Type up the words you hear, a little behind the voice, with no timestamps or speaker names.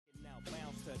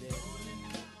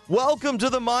Welcome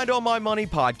to the Mind on My Money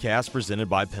podcast presented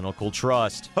by Pinnacle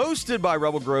Trust. Hosted by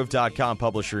RebelGrove.com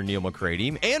publisher Neal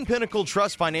McCready and Pinnacle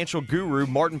Trust financial guru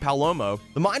Martin Palomo,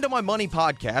 the Mind on My Money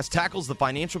podcast tackles the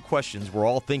financial questions we're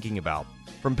all thinking about.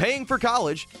 From paying for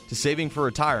college to saving for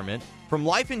retirement, from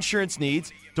life insurance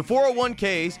needs to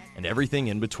 401ks and everything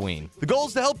in between. The goal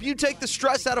is to help you take the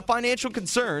stress out of financial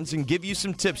concerns and give you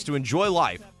some tips to enjoy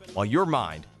life while your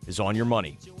mind is on your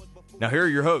money. Now here are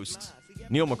your hosts,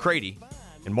 Neal McCready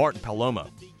and Martin Palomo.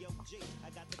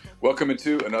 Welcome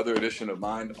into another edition of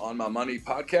Mind on My Money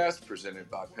podcast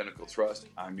presented by Pinnacle Trust.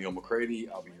 I'm Neal McCready.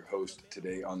 I'll be your host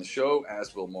today on the show,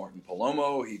 as will Martin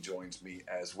Palomo. He joins me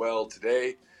as well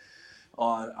today.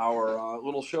 On our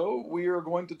little show, we are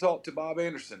going to talk to Bob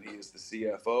Anderson. He is the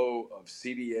CFO of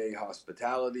CDA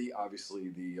Hospitality. Obviously,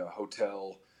 the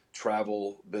hotel,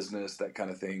 travel business, that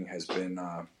kind of thing has been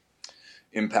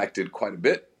impacted quite a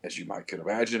bit, as you might could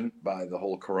imagine, by the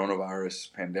whole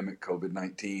coronavirus pandemic,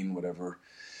 COVID-19, whatever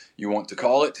you want to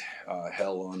call it,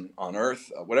 hell on earth,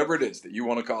 whatever it is that you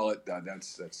want to call it.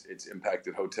 It's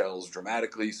impacted hotels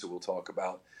dramatically. So we'll talk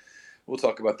about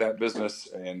that business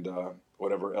and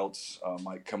whatever else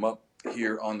might come up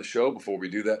here on the show. Before we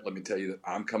do that, let me tell you that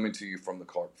I'm coming to you from the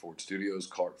Clark Ford Studios.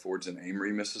 Clark Ford's in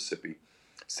Amory, Mississippi.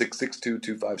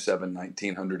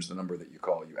 662-257-1900 is the number that you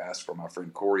call. You ask for my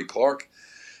friend Corey Clark,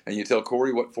 and you tell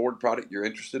Corey what Ford product you're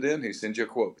interested in. He sends you a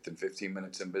quote within 15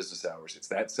 minutes in business hours. It's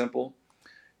that simple.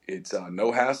 It's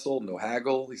no hassle, no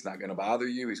haggle. He's not going to bother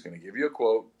you. He's going to give you a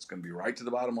quote. It's going to be right to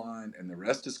the bottom line, and the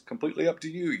rest is completely up to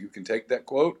you. You can take that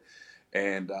quote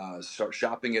and start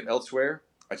shopping it elsewhere.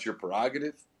 That's your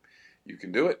prerogative. You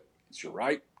can do it. It's your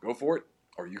right. Go for it.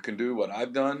 Or you can do what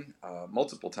I've done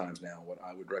multiple times now, what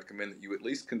I would recommend that you at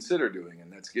least consider doing, and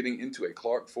that's getting into a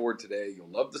Clark Ford today. You'll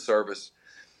love the service.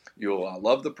 You'll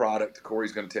love the product.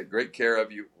 Corey's going to take great care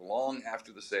of you long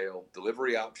after the sale.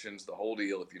 Delivery options, the whole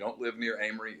deal. If you don't live near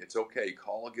Amory, it's okay.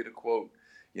 Call, get a quote.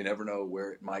 You never know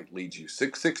where it might lead you.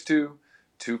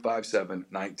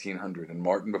 662-257-1900. And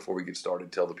Martin, before we get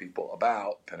started, tell the people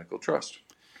about Pinnacle Trust.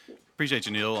 Appreciate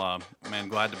you, Neal. Man,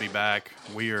 glad to be back.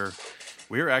 We are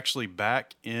actually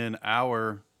back in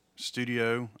our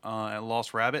studio at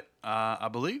Lost Rabbit. I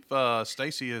believe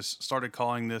Stacy has started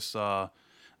calling this the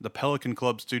Pelican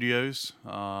Club Studios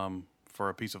for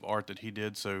a piece of art that he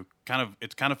did. So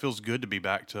it kind of feels good to be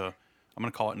back to, I'm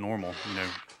going to call it normal.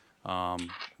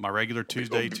 My regular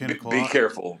Tuesday 10 o'clock. Be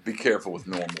careful with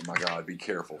normal. My God, be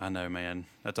careful. I know, man.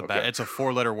 That's it's a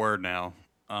 4-letter word now.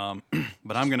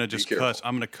 But I'm going to just cuss.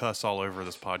 I'm going to cuss all over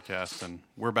this podcast, and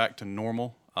we're back to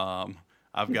normal.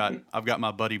 I've got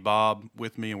my buddy Bob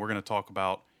with me, and we're going to talk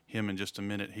about him in just a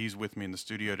minute. He's with me in the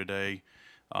studio today.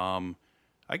 I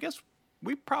guess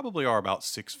we probably are about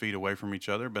 6 feet away from each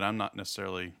other, but I'm not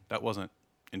necessarily. That wasn't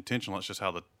intentional. It's just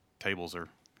how the tables are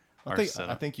set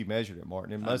up. I think you measured it,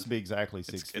 Martin. It must be exactly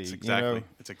 6 feet.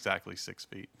 It's exactly 6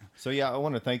 feet. So yeah, I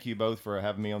want to thank you both for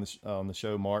having me on the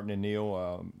show, Martin and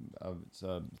Neal. It's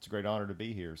a great honor to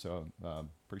be here. So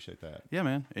appreciate that. Yeah,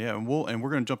 man. Yeah, and we're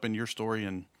going to jump in your story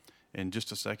in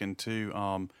just a second too.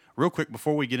 Real quick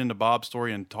before we get into Bob's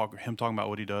story and talking about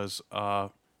what he does.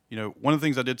 One of the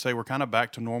things I did say, we're kind of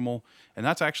back to normal, and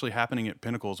that's actually happening at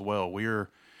Pinnacle as well. We are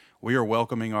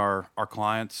welcoming our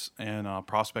clients and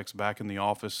prospects back in the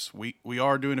office. We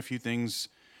are doing a few things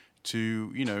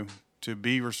to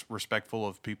be respectful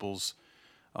of people's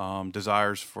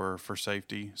desires for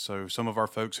safety. So some of our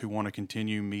folks who want to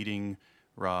continue meeting,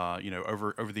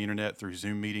 over the internet through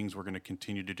Zoom meetings, we're going to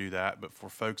continue to do that. But for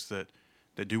folks that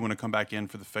do want to come back in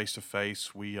for the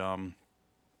face-to-face, we are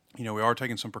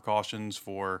taking some precautions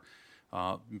for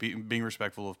being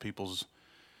respectful of people's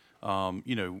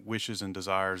wishes and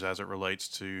desires as it relates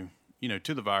to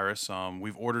the virus.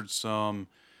 We've ordered some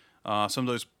of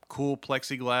those cool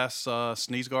plexiglass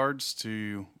sneeze guards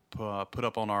to put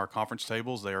up on our conference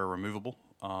tables. They are removable.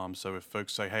 So if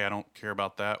folks say, hey, I don't care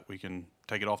about that, we can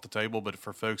take it off the table. But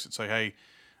for folks that say, hey,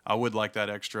 I would like that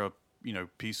extra,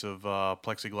 piece of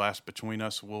plexiglass between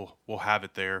us, we'll have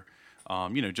it there.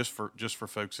 Just for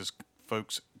folks'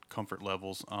 comfort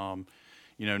levels.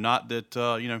 Not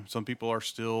that some people are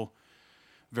still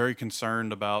very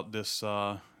concerned about this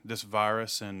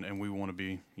virus, and we want to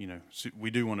be,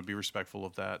 we do want to be respectful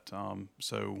of that.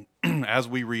 So as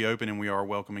we reopen and we are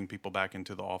welcoming people back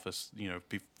into the office,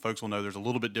 folks will know there's a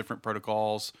little bit different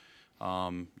protocols.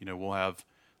 We'll have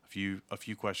a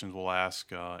few questions we'll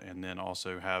ask, and then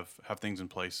also have things in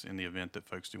place in the event that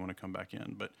folks do want to come back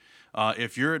in. But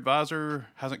if your advisor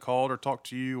hasn't called or talked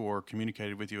to you or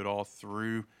communicated with you at all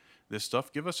through this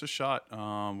stuff, give us a shot.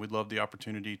 We'd love the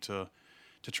opportunity to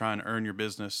to try and earn your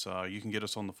business, you can get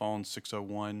us on the phone,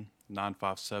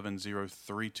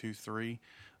 601-957-0323,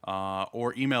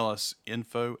 or email us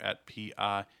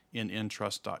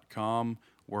info@pinntrust.com.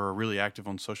 We're really active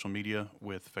on social media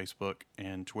with Facebook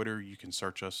and Twitter. You can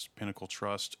search us Pinnacle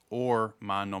Trust or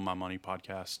Mind on My Money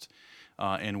podcast,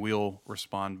 and we'll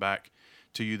respond back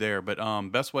to you there. But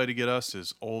best way to get us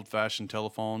is old-fashioned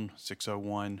telephone,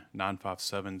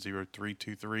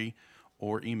 601-957-0323,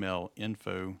 or email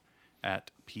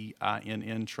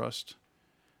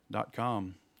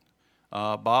info@pinntrust.com.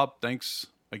 Bob, thanks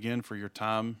again for your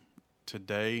time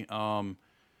today.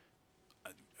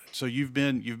 So you've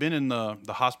been in the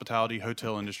hospitality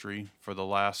hotel industry for the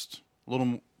last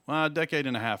decade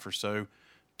and a half or so.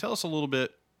 Tell us a little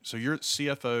bit. So you're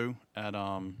CFO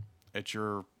at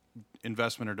your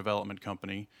investment or development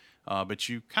company, but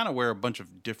you kind of wear a bunch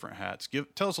of different hats.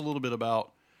 Tell us a little bit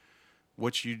about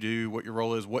what you do, what your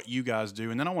role is, what you guys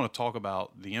do, and then I want to talk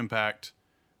about the impact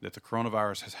that the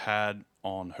coronavirus has had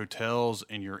on hotels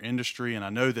and your industry. And I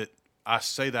know that I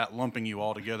say that lumping you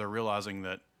all together, realizing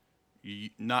that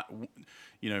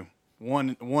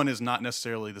one is not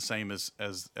necessarily the same as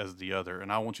the other,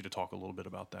 and I want you to talk a little bit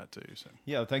about that too. So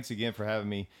yeah, thanks again for having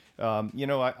me.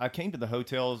 I came to the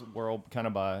hotels world kind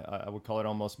of I would call it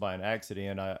almost by an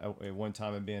accident. I at one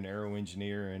time had been an aero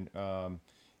engineer and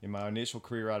in my initial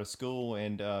career out of school,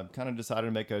 and kind of decided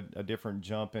to make a different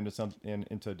jump into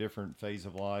into a different phase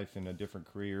of life and a different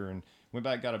career, and went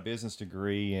back, got a business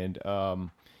degree, and kind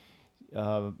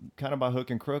of by hook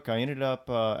and crook, I ended up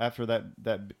after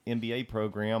that MBA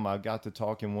program, I got to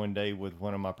talking one day with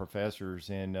one of my professors,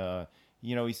 and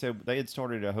he said they had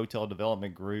started a hotel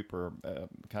development group, or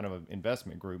kind of an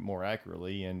investment group more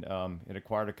accurately, and it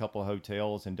acquired a couple of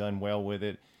hotels and done well with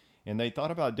it. And they thought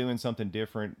about doing something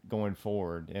different going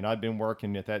forward. And I'd been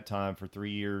working at that time for 3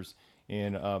 years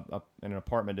in an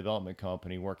apartment development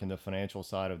company, working the financial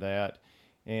side of that.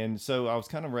 And so I was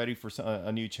kind of ready for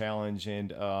a new challenge,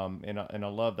 and I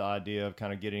love the idea of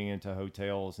kind of getting into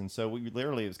hotels. And so it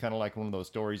was kind of like one of those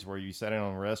stories where you sat in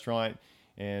on a restaurant,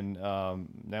 and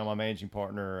now my managing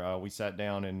partner, we sat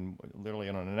down and literally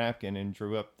on a napkin and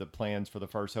drew up the plans for the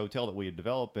first hotel that we had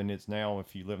developed. And it's now,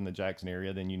 if you live in the Jackson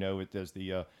area, then you know it as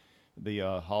the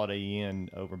Holiday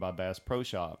Inn over by Bass Pro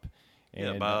Shop.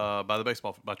 And, by the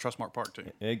baseball, by Trustmark Park too.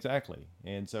 Exactly.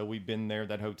 And so we've been there.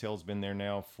 That hotel's been there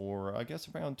now for, I guess,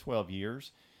 around 12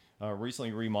 years.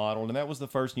 Recently remodeled, and that was the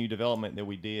first new development that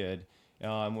we did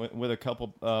with a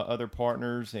couple other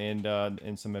partners and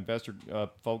some investor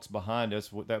folks behind us.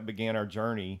 That began our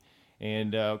journey,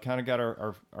 and kind of got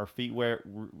our feet wet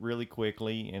really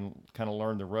quickly and kind of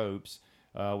learned the ropes.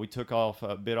 We took off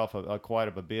a bit off quite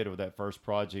a bit of that first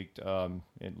project.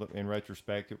 In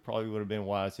retrospect, it probably would have been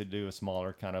wise to do a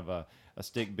smaller kind of a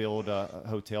stick build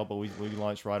hotel, but we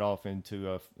launched right off into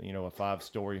a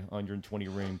 5-story, 120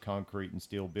 room concrete and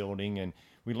steel building, and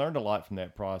we learned a lot from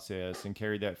that process and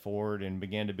carried that forward and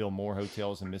began to build more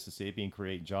hotels in Mississippi and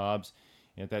create jobs.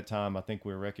 And at that time, I think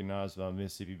we were recognized by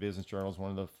Mississippi Business Journal as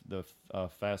one of the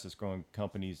fastest growing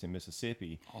companies in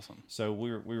Mississippi. Awesome. So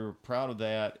we were proud of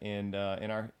that, and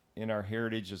in our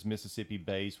heritage as Mississippi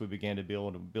based, we began to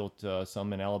build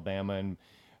some in Alabama,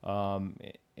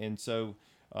 and so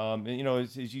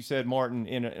as you said, Martin,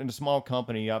 in a small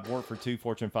company, I've worked for 2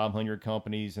 Fortune 500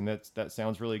 companies, and that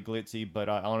sounds really glitzy, but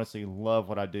I honestly love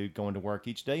what I do, going to work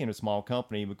each day in a small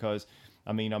company, because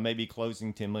I may be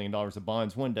closing $10 million of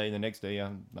bonds one day, the next day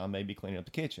I may be cleaning up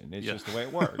the kitchen. It's just the way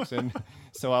it works. And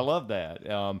so I love that.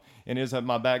 And as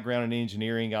my background in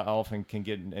engineering, I often can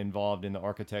get involved in the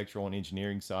architectural and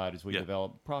engineering side as we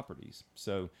develop properties.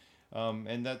 So,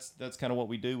 and that's kind of what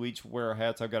we do. We each wear our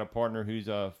hats. I've got a partner who's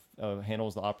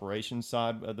handles the operations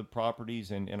side of the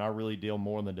properties, and I really deal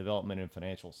more on the development and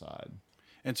financial side.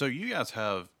 And so you guys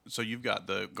you've got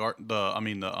the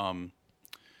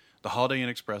Holiday Inn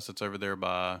Express that's over there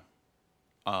by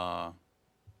the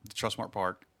Trustmark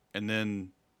Park, and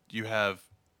then you have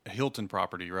a Hilton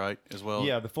property, right, as well?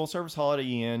 Yeah, the full-service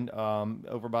Holiday Inn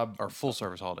over by... Or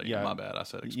full-service Holiday Inn, my bad, I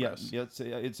said Express. Yeah,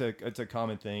 it's a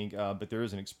common thing, but there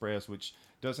is an Express, which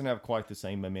doesn't have quite the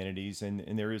same amenities,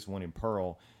 and there is one in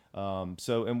Pearl.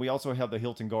 And we also have the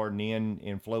Hilton Garden Inn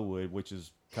in Flowood, which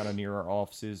is kind of near our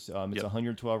offices. It's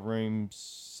 112 rooms,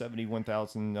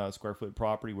 71,000 square foot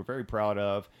property. We're very proud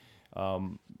of.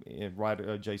 Right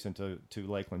adjacent to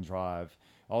Lakeland Drive.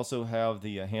 Also have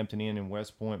the Hampton Inn in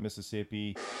West Point,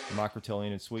 Mississippi, the Microtel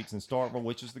Inn and Suites in Starkville,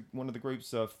 which is one of the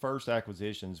group's first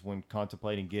acquisitions when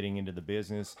contemplating getting into the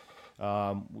business.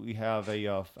 We have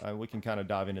we can kind of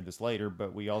dive into this later,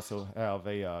 but we also have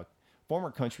a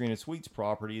former Country Inn and Suites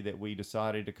property that we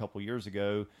decided a couple years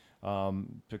ago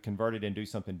to convert it and do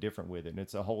something different with it. And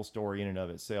it's a whole story in and of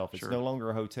itself. It's Sure. no longer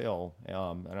a hotel.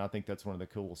 And I think that's one of the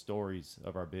cool stories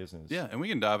of our business. Yeah, and we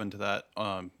can dive into that,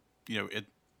 at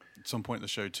some point in the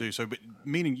show too. So, but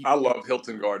meaning I love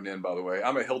Hilton Garden Inn, by the way.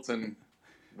 I'm a Hilton.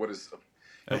 What is?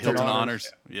 Hilton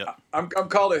Honors. Yeah, I'm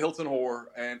called a Hilton whore,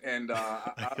 and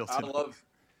I Hilton. love.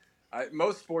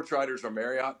 Most sports writers are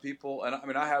Marriott people, and I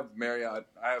mean I have Marriott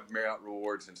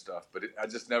rewards and stuff, but I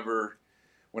just never.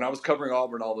 When I was covering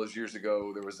Auburn all those years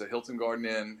ago, there was a Hilton Garden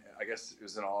Inn. I guess it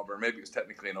was in Auburn. Maybe it was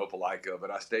technically in Opelika,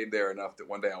 but I stayed there enough that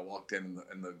one day I walked in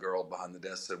and the girl behind the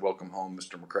desk said, "Welcome home,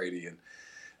 Mr. McCready," and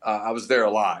I was there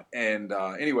a lot. And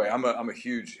anyway, I'm a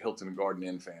huge Hilton Garden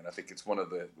Inn fan. I think it's one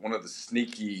of the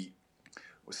sneaky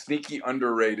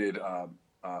underrated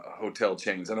hotel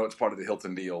chains. I know it's part of the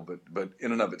Hilton deal, but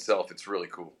in and of itself, it's really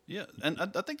cool. Yeah, and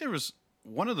I think there was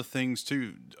one of the things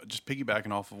too, just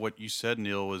piggybacking off of what you said,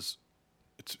 Neal, was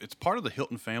it's part of the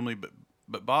Hilton family, but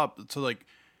Bob, so like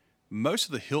most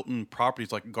of the Hilton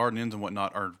properties, like Garden Inns and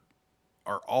whatnot, are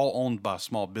all owned by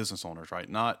small business owners, right?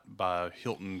 Not by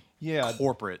Hilton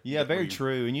corporate. Yeah, very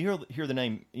true. And you hear the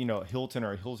name, Hilton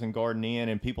or Hilton Garden Inn,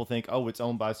 and people think, oh, it's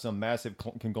owned by some massive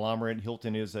conglomerate.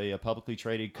 Hilton is a publicly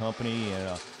traded company,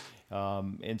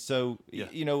 and so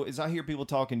as I hear people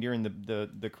talking during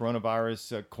the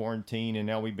coronavirus quarantine, and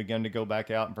now we've begun to go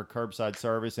back out and for curbside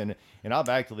service, and I've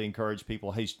actively encouraged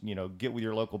people, hey, get with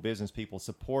your local business people,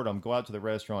 support them, go out to the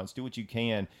restaurants, do what you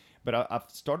can. But I've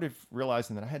started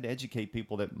realizing that I had to educate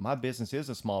people that my business is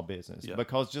a small business,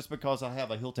 because I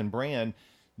have a Hilton brand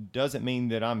doesn't mean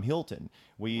that I'm Hilton.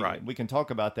 We can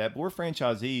talk about that, but we're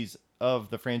franchisees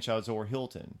of the franchisor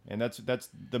Hilton, and that's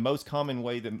the most common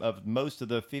way of most of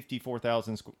the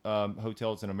 54,000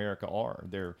 hotels in America are.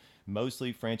 They're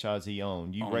mostly franchisee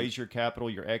owned. You raise your capital,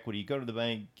 your equity, you go to the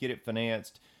bank, get it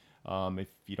financed. If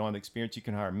you don't have experience, you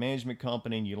can hire a management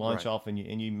company, and you launch off and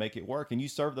you make it work, and you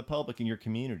serve the public in your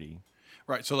community.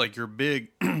 Right. So like you're big,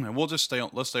 and we'll just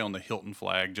let's stay on the Hilton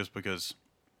flag, just because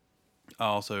I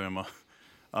also am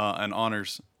an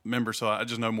honors member, so I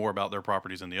just know more about their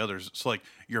properties than the others. So like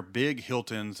your big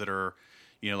Hiltons that are,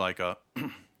 like a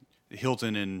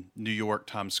Hilton in New York,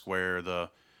 Times Square,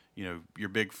 your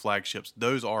big flagships,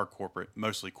 those are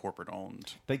mostly corporate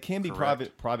owned. They can be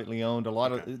privately owned. A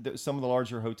lot of some of the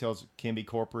larger hotels can be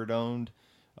corporate owned.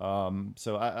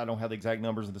 So I don't have the exact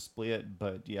numbers of the split,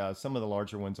 but yeah, some of the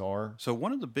larger ones are. So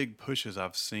one of the big pushes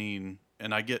I've seen,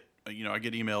 and I get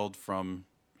emailed from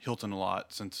Hilton a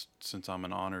lot since I'm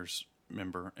an honors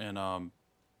member, and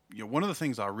one of the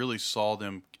things I really saw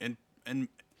them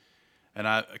and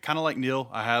I kind of like Neal.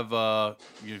 I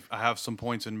have some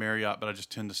points in Marriott, but I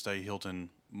just tend to stay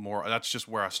Hilton more. That's just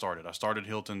where I started. I started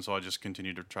Hilton, so I just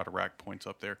continued to try to rack points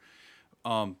up there.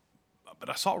 But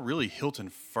I saw really Hilton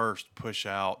first push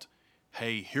out,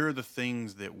 hey, here are the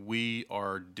things that we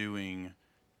are doing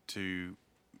to,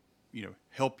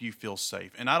 help you feel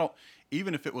safe. And I don't,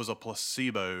 even if it was a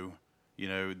placebo,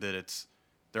 that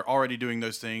they're already doing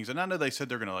those things. And I know they said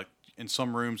they're going to, in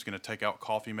some rooms, going to take out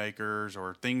coffee makers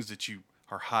or things that you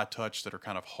are high touch that are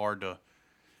kind of hard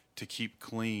to keep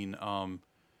clean.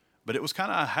 But it was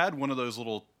kind of, I had one of those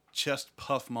little chest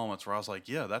puff moments where I was like,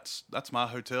 yeah, that's my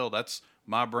hotel. That's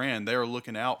my brand. They're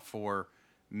looking out for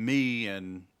me.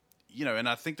 And, and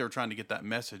I think they're trying to get that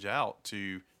message out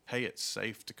to, hey, it's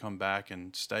safe to come back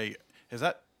and stay. Has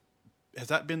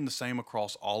that been the same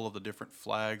across all of the different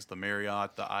flags, the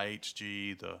Marriott, the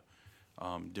IHG, the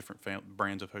different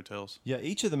brands of hotels? Yeah,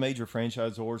 each of the major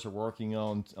franchisors are working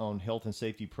on health and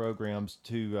safety programs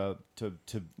to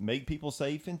make people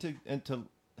safe and to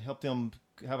help them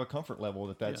have a comfort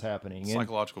level that's happening.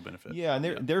 Psychological benefit. Yeah,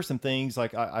 and there's some things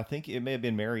like I think it may have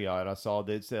been Marriott. I saw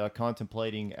that's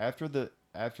contemplating after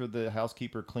the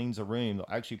housekeeper cleans a room, they'll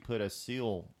actually put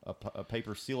a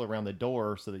paper seal around the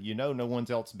door so that no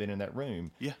one's else been in that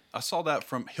room. Yeah, I saw that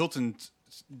from Hilton.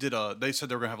 They said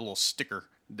they were going to have a little sticker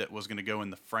that was going to go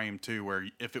in the frame too, where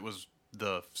if it was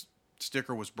the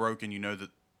sticker was broken,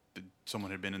 that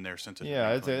someone had been in there since it.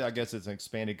 Yeah, I guess it's an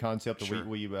expanded concept. Sure.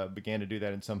 We began to do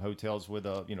that in some hotels with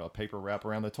a paper wrap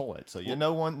around the toilet, so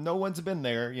no one's been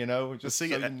there.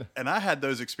 And I had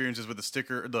those experiences with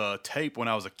the tape when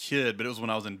I was a kid, but it was when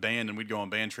I was in band and we'd go on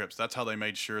band trips. That's how they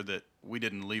made sure that we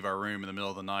didn't leave our room in the middle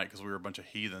of the night because we were a bunch of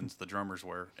heathens. The drummers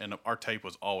were, and our tape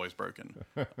was always broken.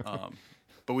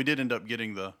 But we did end up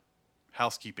getting the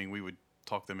housekeeping. We would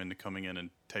talk them into coming in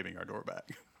and taping our door back.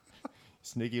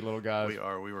 Sneaky little guys.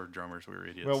 We were drummers. We were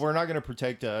idiots. Well, we're not going to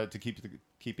protect to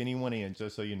keep anyone in,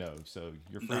 just so you know. So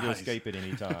you're free to escape at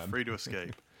any time. Free to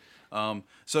escape.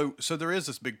 So there is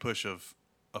this big push of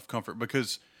comfort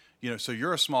because so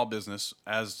you're a small business.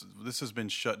 As this has been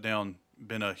shut down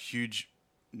been a huge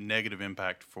negative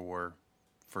impact for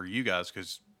you guys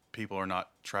because people are not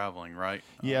traveling, right?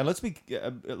 Yeah,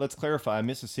 let's clarify. In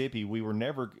Mississippi, we were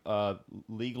never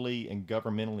legally and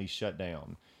governmentally shut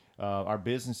down. Our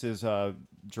businesses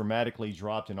dramatically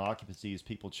dropped in occupancy as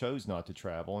people chose not to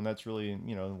travel, and that's really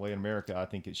the way in America I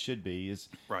think it should be. Is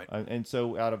right. And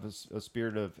so, out of a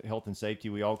spirit of health and safety,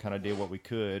 we all kind of did what we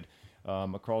could.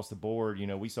 Across the board,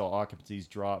 we saw occupancies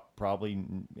drop probably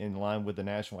in line with the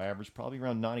national average, probably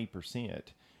around 90%.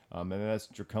 And that's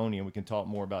draconian. We can talk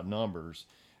more about numbers.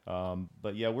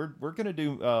 But yeah, we're going to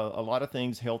do a lot of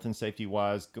things health and safety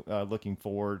wise looking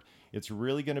forward. It's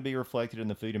really going to be reflected in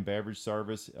the food and beverage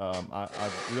service. I'm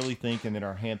really thinking that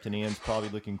our Hampton Inn's probably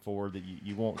looking forward that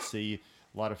you won't see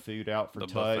a lot of food out for the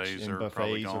touch, buffets and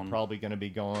buffets are probably going to be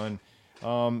gone.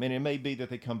 And it may be that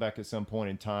they come back at some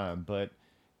point in time, but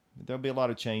there'll be a lot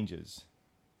of changes.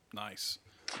 Nice.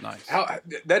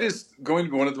 That is going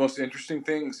to be one of the most interesting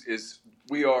things is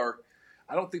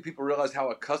I don't think people realize how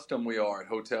accustomed we are at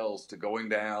hotels to going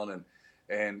down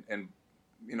and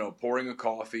pouring a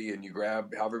coffee, and you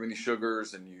grab however many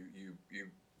sugars, and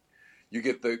you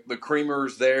get the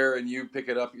creamers there, and you pick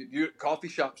it up. You coffee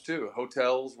shops too,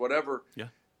 hotels, whatever. Yeah.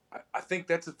 I think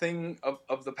that's a thing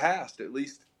of the past, at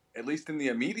least in the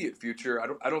immediate future.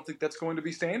 I don't think that's going to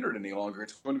be standard any longer.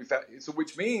 It's going to be so,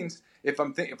 which means if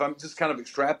I'm just kind of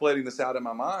extrapolating this out in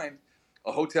my mind,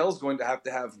 a hotel is going to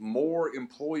have more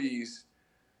employees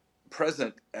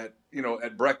present at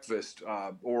breakfast,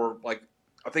 or like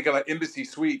I think about Embassy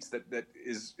Suites that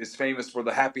is famous for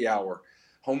the happy hour.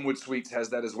 Homewood Suites has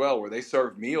that as well, where they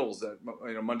serve meals at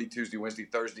Monday, Tuesday, Wednesday,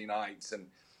 Thursday nights, and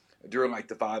during like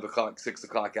the 5 o'clock, 6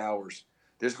 o'clock hours.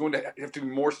 There's going to have to be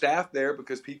more staff there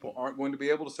because people aren't going to be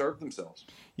able to serve themselves.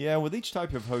 Yeah, with each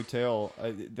type of hotel,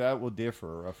 that will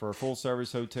differ. For a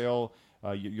full-service hotel,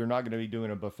 you're not going to be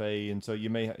doing a buffet, and so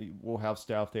we'll have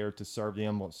staff there to serve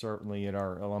them. Well, certainly at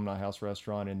our Alumni House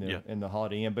restaurant in the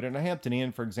Holiday Inn, but in a Hampton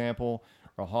Inn, for example,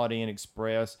 or Holiday Inn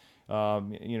Express,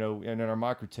 and in our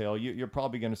microtel, you're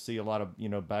probably going to see a lot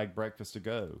of bag breakfast to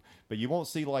go, but you won't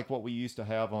see like what we used to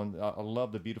have on. I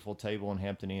love the beautiful table in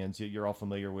Hampton Inns. You're all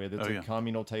familiar with. It's a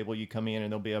communal table. You come in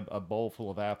and there'll be a bowl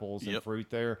full of apples and fruit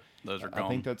there. Those are gone. I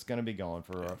think that's going to be gone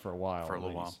for a while. For a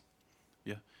little while.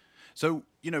 Yeah. So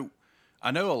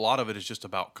I know a lot of it is just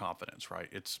about confidence, right?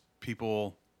 It's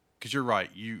people, because you're right.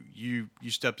 You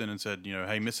stepped in and said,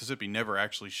 hey, Mississippi never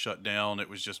actually shut down. It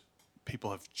was just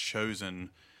people have chosen,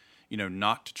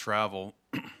 not to travel.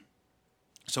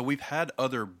 So we've had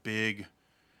other big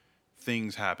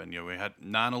things happen. We had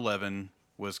 9/11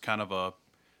 was kind of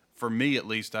for me at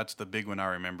least, that's the big one I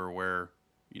remember where,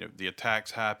 the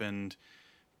attacks happened.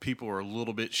 People were a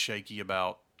little bit shaky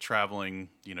about traveling,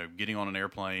 getting on an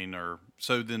airplane, or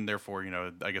so then therefore,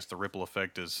 I guess the ripple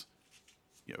effect is,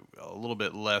 a little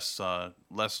bit less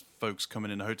folks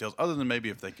coming into hotels other than maybe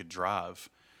if they could drive.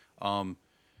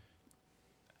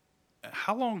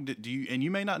 How long do you, and you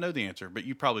may not know the answer, but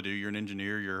you probably do. You're an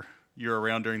engineer. You're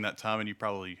around during that time, and you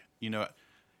probably,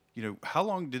 how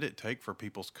long did it take for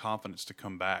people's confidence to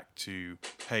come back to,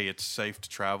 hey, it's safe to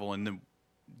travel? And then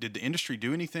did the industry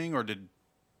do anything, or did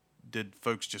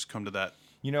folks just come to that?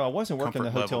 I wasn't working in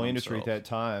the hotel industry at that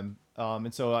time,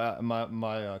 and so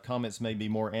my comments may be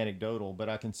more anecdotal, but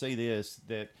I can say this,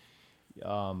 that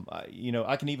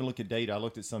I can even look at data. I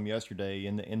looked at some yesterday.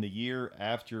 In the year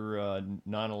after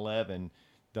 9/11,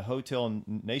 the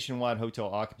nationwide hotel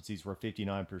occupancies were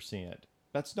 59%.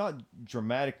 That's not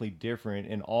dramatically different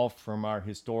and off from our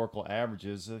historical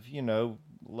averages of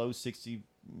low 60,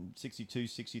 62,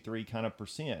 63 kind of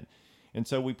percent. And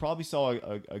so we probably saw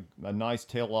a nice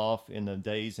tail off in the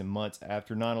days and months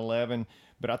after 9/11.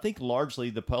 But I think largely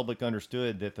the public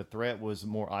understood that the threat was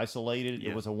more isolated.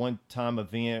 Yeah. It was a one-time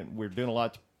event. We're doing a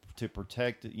lot to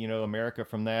protect, America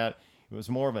from that. It was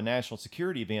more of a national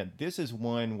security event. This is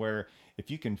one where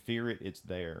if you can fear it, it's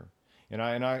there. And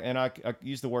I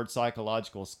use the word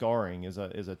psychological scarring as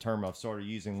a term I've started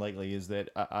using lately. Is that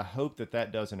I hope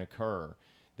that doesn't occur.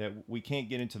 That we can't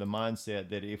get into the mindset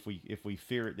that if we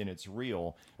fear it, then it's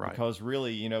real. Right. Because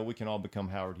really, we can all become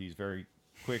Howard Hughes very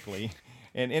quickly.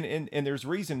 And there's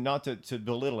reason not to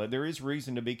belittle it. There is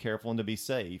reason to be careful and to be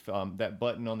safe. That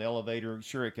button on the elevator,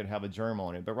 sure, it could have a germ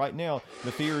on it. But right now,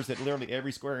 the fear is that literally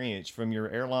every square inch, from your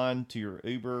airline to your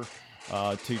Uber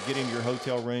to get into your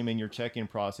hotel room and your check-in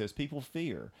process. People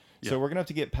fear. So we're going to have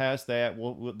to get past that.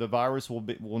 The virus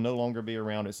will no longer be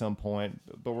around at some point,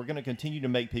 but we're going to continue to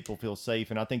make people feel safe,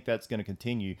 and I think that's going to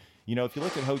continue. You know, if you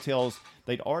look at hotels,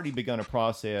 they'd already begun a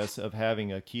process of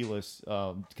having a keyless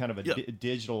kind of a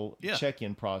digital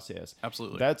check-in process.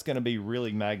 Absolutely. That's going to be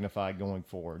really magnified going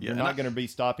forward. You're not going to be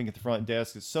stopping at the front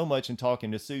desk so much and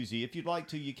talking to Susie. If you'd like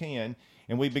to, you can.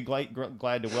 And we'd be glad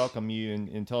to welcome you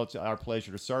and tell it's our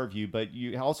pleasure to serve you. But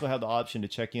you also have the option to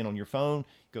check in on your phone,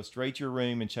 go straight to your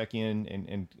room and check in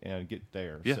and get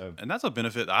there. Yeah, So, and that's a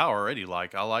benefit I already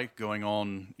like. I like going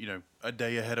on, a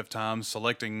day ahead of time,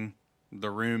 selecting the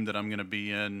room that I'm going to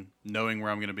be in, knowing where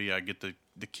I'm going to be. I get the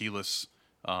keyless,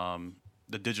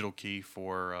 the digital key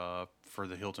for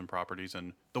the Hilton properties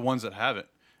and the ones that have it.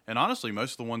 And honestly,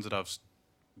 most of the ones that I've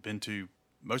been to,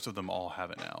 most of them all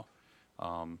have it now.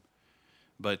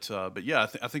 But yeah,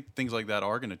 I think things like that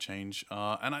are going to change.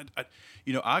 And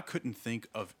I couldn't think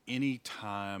of any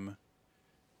time,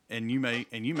 and you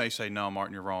may say, no,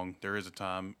 Martin, you're wrong. There is a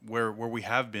time where we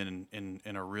have been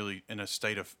in a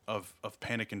state of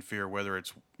panic and fear, whether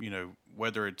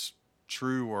it's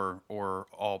true or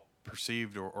all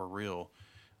perceived or real.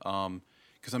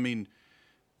 Because I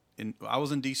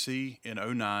was in DC in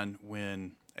 2009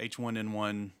 when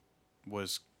H1N1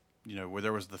 was, where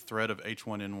there was the threat of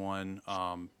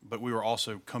H1N1, but we were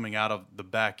also coming out of the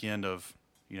back end of,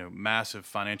 massive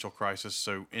financial crisis.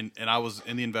 So, and I was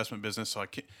in the investment business, so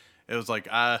it was like,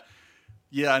 I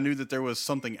knew that there was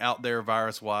something out there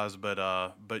virus wise, but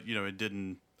it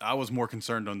didn't. I was more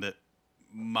concerned on that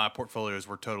my portfolios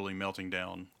were totally melting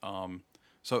down.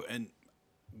 And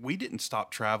we didn't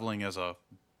stop traveling as a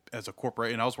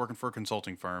corporate, and I was working for a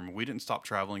consulting firm. We didn't stop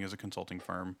traveling as a consulting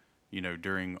firm,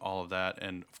 during all of that.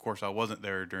 And of course I wasn't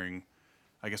there during,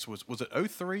 I guess was it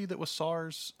 2003 that was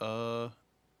SARS?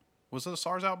 Was it a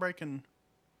SARS outbreak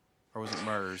or was it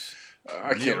MERS?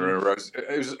 I can't remember.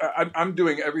 I'm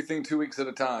doing everything 2 weeks at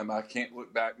a time. I can't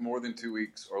look back more than 2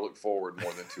 weeks or look forward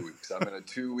more than 2 weeks. I'm in a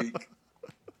 2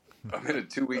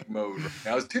 week mode.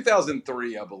 Now, it was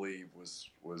 2003, I believe,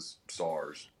 was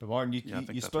SARS. But Martin,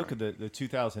 you spoke right. of the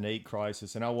 2008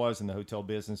 crisis, and I was in the hotel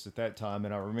business at that time,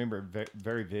 and I remember it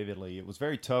very vividly. It was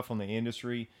very tough on the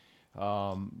industry.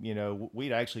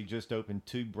 We'd actually just opened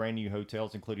 2 brand new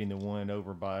hotels, including the one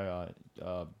over by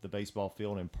the baseball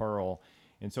field in Pearl.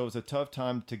 And so it was a tough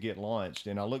time to get launched.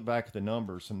 And I look back at the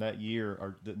numbers from that year,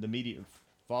 or the immediate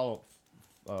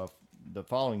the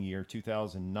following year,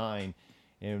 2009,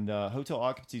 and hotel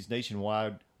occupancies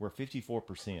nationwide were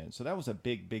 54%. So that was a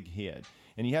big hit.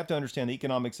 And you have to understand the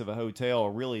economics of a hotel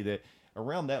are really that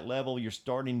around that level, you're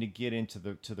starting to get into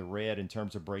the red in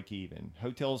terms of break even.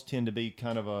 Hotels tend to be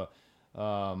kind of a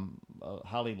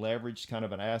highly leveraged kind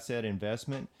of an asset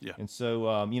investment. Yeah. And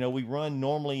so, we run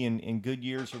normally in good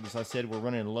years, as I said, we're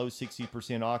running a low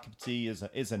 60% occupancy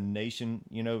is a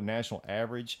national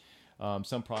average.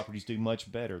 Some properties do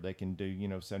much better. They can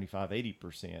do, 75,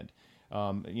 80%.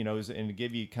 And to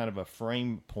give you kind of a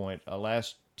frame point,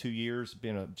 last 2 years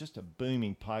been just a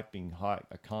booming, piping hot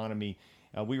economy.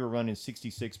 We were running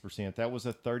 66%. That was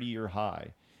a 30-year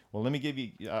high. Well, let me give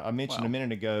you, I mentioned a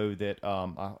minute ago that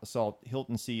I saw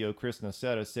Hilton CEO Chris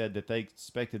Nassetta said that they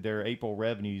expected their April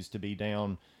revenues to be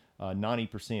down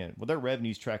 90%. Well, their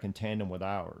revenues track in tandem with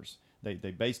ours. They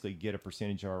basically get a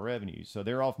percentage of our revenues. So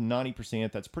they're off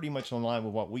 90%. That's pretty much in line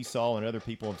with what we saw and other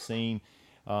people have seen.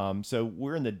 So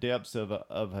we're in the depths of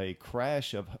a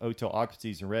crash of hotel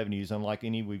occupancies and revenues, unlike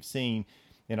any we've seen.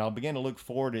 And I'll begin to look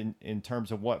forward in terms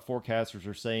of what forecasters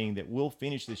are saying that we'll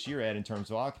finish this year at in terms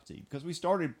of occupancy. Because we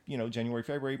started, January,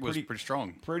 February pretty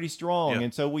strong. Pretty strong. Yeah.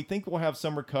 And so we think we'll have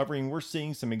some recovery, and we're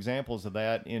seeing some examples of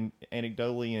that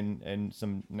anecdotally and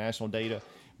some national data.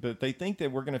 But they think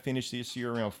that we're going to finish this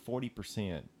year around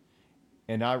 40%.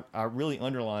 And I really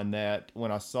underlined that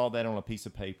when I saw that on a piece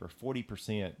of paper,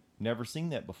 40%. Never seen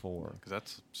that before. Because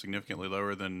that's significantly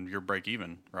lower than your break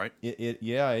even, right? I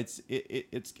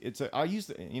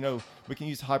use we can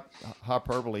use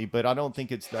hyperbole, but I don't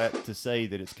think it's that to say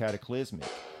that it's cataclysmic.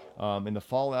 And the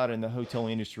fallout in the hotel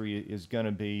industry is going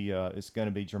to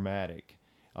be dramatic.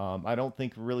 I don't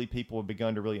think really people have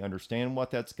begun to really understand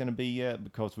what that's going to be yet,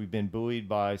 because we've been buoyed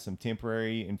by some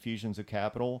temporary infusions of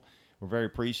capital. We're very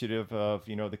appreciative of,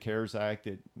 the CARES Act.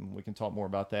 That we can talk more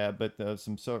about that, but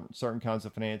some certain kinds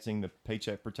of financing, the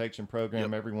Paycheck Protection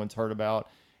Program, everyone's heard about,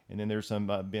 and then there's some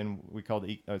we call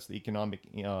it's the Economic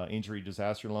Injury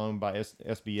Disaster Loan by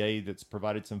SBA that's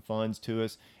provided some funds to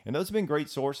us, and those have been great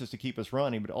sources to keep us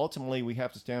running. But ultimately, we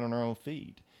have to stand on our own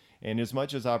feet. And as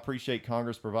much as I appreciate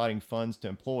Congress providing funds to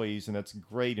employees, and that's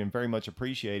great and very much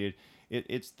appreciated,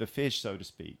 it's the fish, so to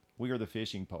speak. We are the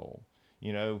fishing pole.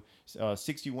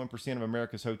 61% of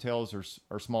America's hotels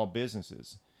are small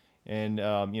businesses. And,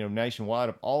 nationwide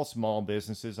of all small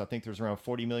businesses, I think there's around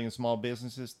 40 million small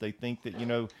businesses. They think that,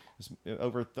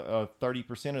 over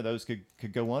 30% of those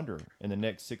could go under in the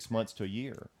next 6 months to a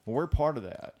year. Well, we're part of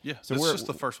that. Yeah. So we're just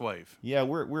the first wave. Yeah.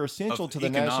 We're essential to the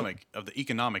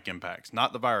economic impacts,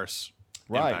 not the virus.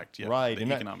 Right, impact. Yeah, right. The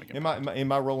economic impact. In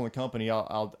my role in the company,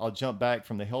 I'll jump back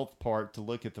from the health part to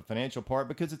look at the financial part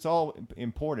because it's all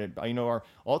important.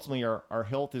 Ultimately our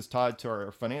health is tied to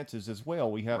our finances as well.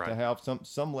 We have to have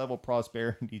some level of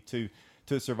prosperity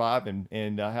to survive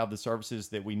and have the services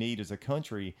that we need as a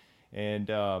country. And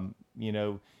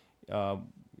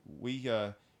we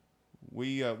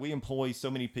employ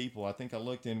so many people. I think I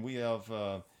looked and we have.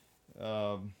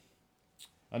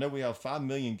 I know we have 5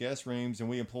 million guest rooms, and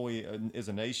we employ, as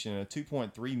a nation,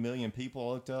 2.3 million people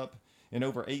I looked up, and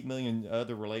over 8 million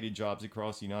other related jobs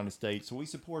across the United States. So we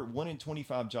support 1 in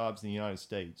 25 jobs in the United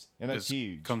States, and that's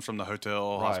huge. Comes from the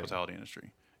hotel hospitality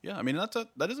industry. Yeah, I mean that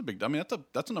is a big. I mean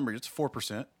that's a number. It's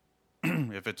 4%.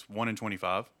 If it's 1 in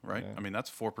 25, right? Yeah. I mean that's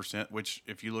 4%. Which,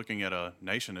 if you're looking at a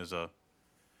nation, that's a.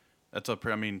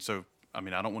 I mean,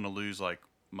 I don't want to lose like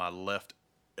my left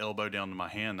elbow down to my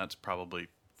hand. That's probably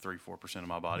 3-4% of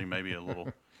my body, maybe a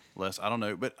little less. I don't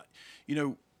know. But,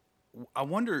 I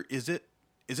wonder, is it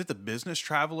the business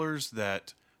travelers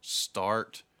that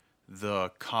start the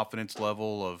confidence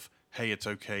level of, hey, it's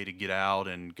okay to get out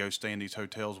and go stay in these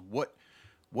hotels? What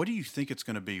do you think it's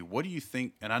going to be? What do you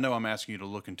think? And I know I'm asking you to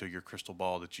look into your crystal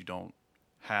ball that you don't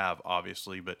have,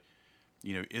 obviously, but,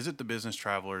 is it the business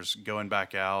travelers going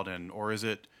back out or is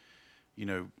it,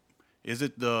 is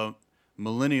it the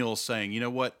millennials saying, you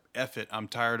know what, F it, I'm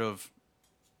tired of,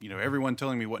 everyone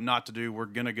telling me what not to do. We're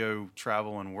going to go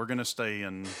travel and we're going to stay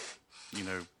in,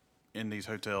 in these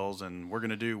hotels and we're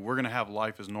going to have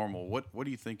life as normal. What do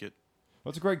you think it? Well,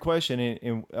 it's a great question.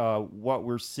 And what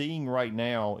we're seeing right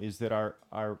now is that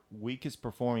our weakest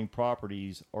performing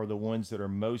properties are the ones that are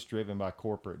most driven by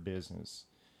corporate business.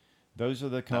 Those are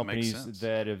the companies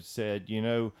that have said,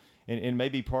 and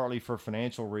maybe partly for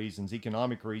financial reasons,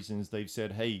 economic reasons, they've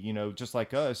said, hey, just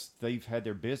like us, they've had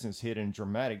their business hit in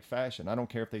dramatic fashion. I don't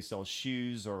care if they sell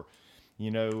shoes or,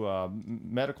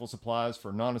 medical supplies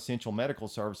for non-essential medical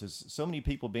services. So many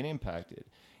people have been impacted.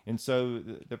 And so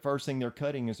the first thing they're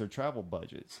cutting is their travel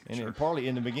budgets. And partly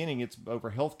in the beginning, it's over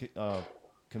health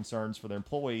concerns for their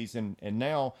employees. And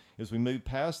now, as we move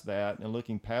past that and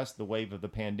looking past the wave of the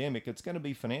pandemic, it's going to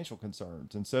be financial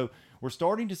concerns. And so we're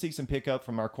starting to see some pickup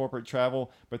from our corporate travel,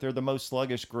 but they're the most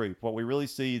sluggish group. What we really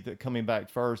see that coming back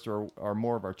first are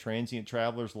more of our transient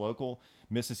travelers, local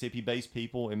Mississippi-based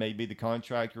people. It may be the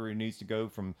contractor who needs to go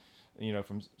from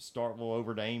Starkville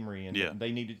over to Amory, and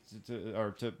they need to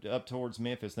up towards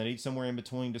Memphis. They need somewhere in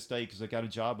between to stay because they got a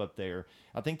job up there.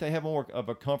 I think they have more of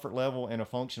a comfort level and a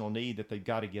functional need that they've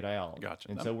got to get out. Gotcha.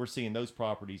 And so we're seeing those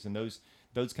properties and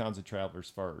those kinds of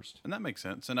travelers first. And that makes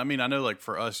sense. And I mean, I know like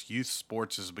for us, youth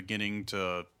sports is beginning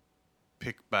to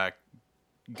I'm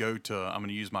going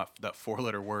to use that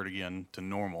 4-letter word again, to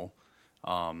normal.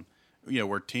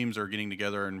 Where teams are getting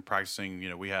together and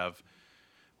practicing. We have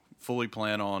fully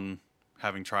plan on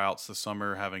having tryouts this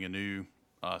summer, having a new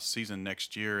season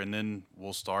next year, and then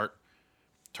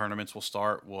tournaments will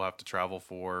start. We'll have to travel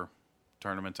for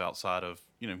tournaments outside of,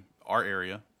 our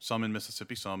area, some in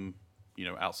Mississippi, some,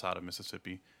 outside of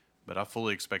Mississippi. But I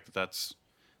fully expect that's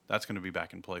going to be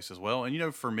back in place as well.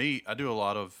 And, for me, I do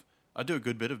a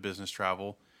good bit of business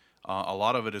travel. A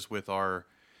lot of it is with our,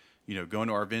 going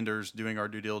to our vendors, doing our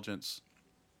due diligence.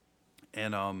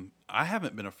 And I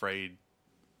haven't been afraid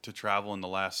to travel in the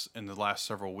last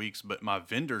several weeks, but my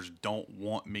vendors don't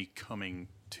want me coming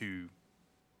to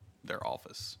their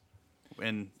office,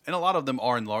 and a lot of them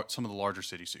are in some of the larger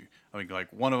cities too. I mean,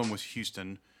 like one of them was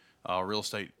Houston, real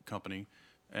estate company,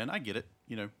 and I get it.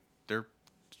 They're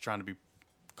trying to be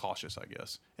cautious, I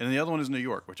guess. And then the other one is New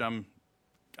York, which I'm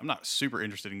not super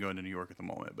interested in going to New York at the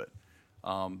moment, but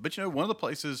one of the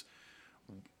places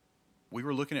we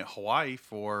were looking at Hawaii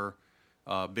for.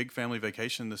 Big family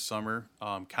vacation this summer.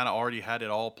 Kind of already had it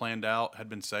all planned out, had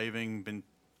been saving, been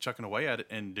chucking away at it.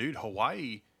 And dude,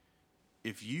 Hawaii,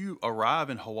 if you arrive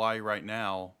in Hawaii right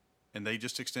now and they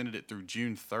just extended it through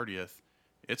June 30th,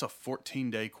 it's a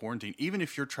 14-day quarantine. Even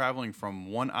if you're traveling from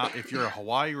if you're a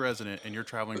Hawaii resident and you're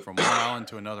traveling from one island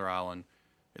to another island,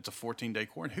 it's a 14-day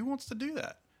quarantine. Who wants to do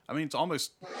that? I mean, it's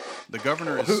almost the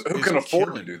governor is who can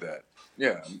afford to do that?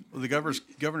 Yeah, the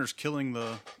governor's killing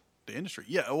the industry.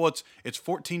 Yeah, well, it's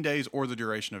 14 days or the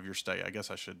duration of your stay. I guess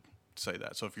I should say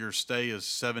that. So if your stay is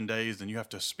 7 days, then you have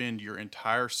to spend your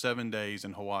entire 7 days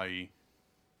in Hawaii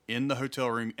in the hotel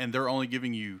room, and they're only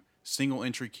giving you single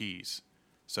entry keys.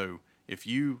 So if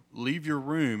you leave your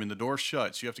room and the door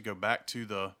shuts, you have to go back to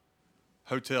the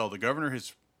hotel. The governor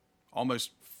has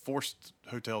almost forced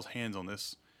hotels' hands on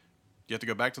this. You have to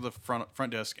go back to the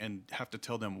front desk and have to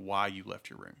tell them why you left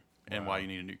your room and why you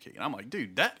need a new key. And I'm like,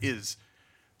 dude,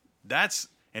 that's,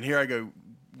 and here I go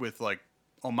with like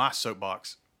on my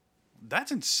soapbox,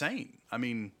 that's insane. I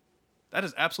mean, that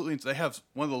is absolutely insane. They have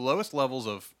one of the lowest levels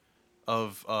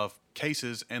of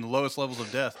cases and lowest levels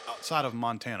of death outside of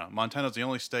Montana. Montana's the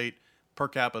only state per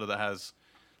capita that has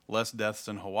less deaths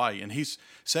than Hawaii. And he's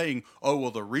saying, oh,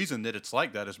 well, the reason that it's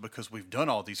like that is because we've done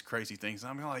all these crazy things.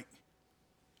 And I'm like,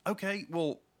 okay,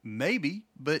 well, maybe,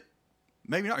 but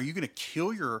maybe not. Are you going to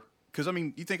kill your... Because, I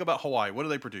mean, you think about Hawaii. What do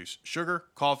they produce? Sugar,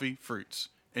 coffee, fruits,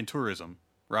 and tourism,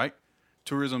 right?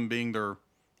 Tourism being their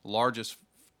largest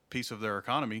piece of their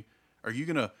economy. Are you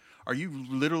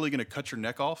literally going to cut your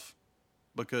neck off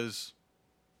because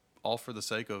all for the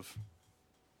sake of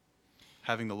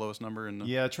having the lowest number in the...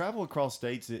 Yeah, travel across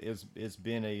states has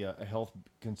been a health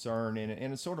concern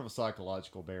and it's sort of a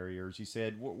psychological barrier. As you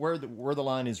said, where the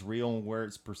line is real and where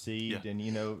it's perceived, and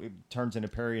it turns into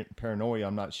paranoia.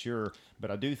 I'm not sure,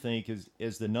 but I do think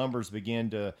as the numbers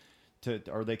begin to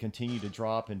or they continue to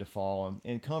drop and to fall,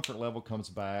 and comfort level comes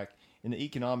back, and the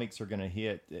economics are going to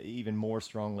hit even more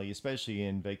strongly, especially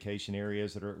in vacation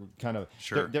areas that are kind of...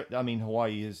 Sure. I mean,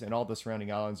 Hawaii is, and all the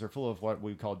surrounding islands are full of what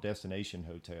we call destination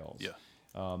hotels. Yeah.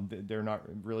 They're not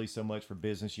really so much for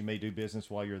business. You may do business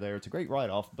while you're there. It's a great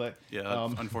write-off, but... Yeah,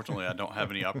 unfortunately, I don't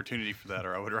have any opportunity for that,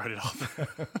 or I would write it off.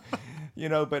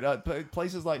 But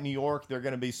places like New York, they're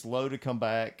going to be slow to come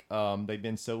back. They've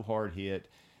been so hard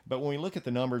hit. But when we look at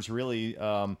the numbers, really...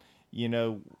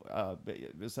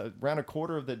 it's around a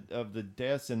quarter of the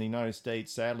deaths in the United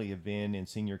States, sadly, have been in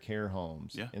senior care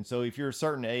homes. Yeah. And so if you're a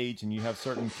certain age and you have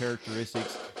certain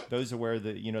characteristics, those are where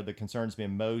the concern's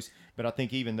been most. But I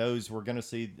think even those, we're going to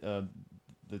see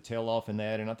the tail off in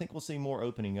that. And I think we'll see more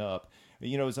opening up.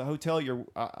 As a hotel,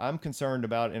 I'm concerned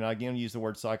about, and I again use the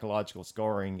word psychological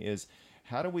scarring, is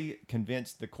how do we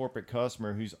convince the corporate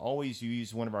customer who's always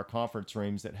used one of our conference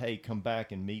rooms that, hey, come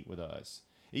back and meet with us?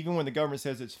 Even when the government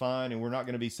says it's fine and we're not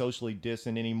going to be socially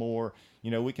distant anymore,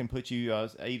 we can put you,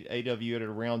 8 of you at a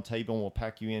round table and we'll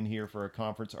pack you in here for a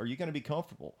conference. Are you going to be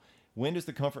comfortable? When does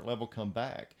the comfort level come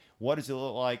back? What does it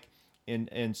look like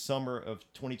in summer of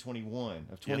 2021,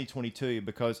 of 2022? Yeah.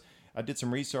 Because I did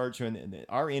some research, and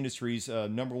our industry's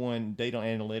number one data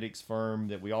analytics firm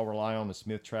that we all rely on is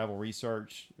Smith Travel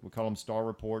Research. We call them STAR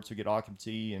reports. We get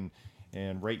occupancy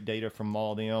and rate data from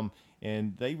all of them.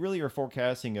 And they really are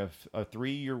forecasting a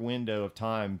 3-year window of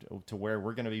time to where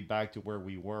we're going to be back to where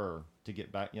we were to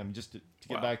get back, just to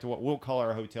get back to what we'll call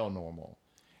our hotel normal.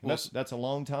 And that's a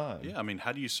long time. Yeah, I mean,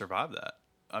 how do you survive that?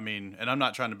 I mean, and I'm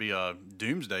not trying to be a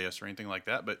doomsdayist or anything like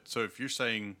that, but so if you're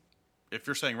saying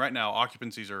right now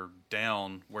occupancies are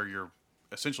down where you're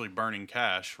essentially burning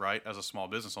cash, right, as a small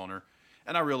business owner,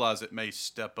 and I realize it may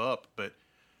step up, but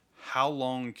how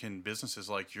long can businesses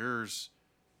like yours,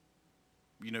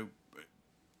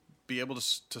 be able to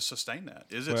sustain that?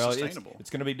 Is it sustainable? It's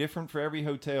going to be different for every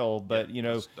hotel, but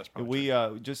that's we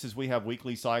just as we have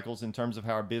weekly cycles in terms of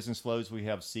how our business flows, we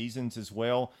have seasons as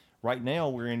well. Right now,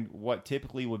 we're in what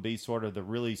typically would be sort of the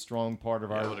really strong part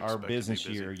of our business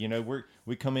year.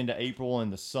 We come into April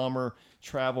and the summer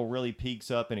travel really peaks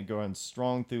up and it goes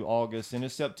strong through August. And in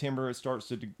September, it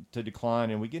starts to decline.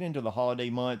 And we get into the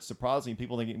holiday months. Surprisingly,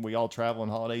 people think we all travel on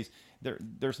holidays.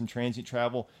 There's some transient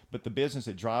travel, but the business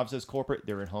that drives us corporate,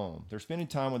 they're at home. They're spending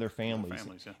time with their families.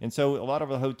 Yeah. And so a lot of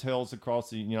the hotels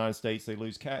across the United States, they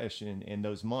lose cash in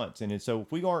those months. And so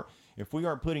if we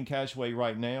aren't putting cash away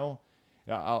right now,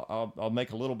 I'll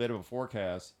make a little bit of a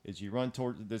forecast. As you run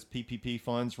towards this PPP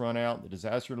funds run out, the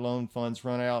disaster loan funds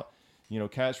run out,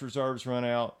 cash reserves run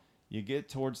out, you get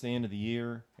towards the end of the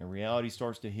year and reality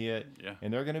starts to hit. Yeah.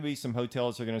 And there are going to be some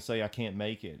hotels that are going to say, I can't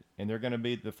make it. And they're going to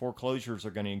be, the foreclosures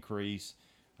are going to increase.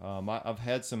 I've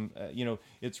had some,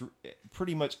 it's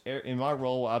pretty much in my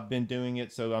role, I've been doing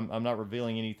it, so I'm not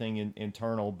revealing anything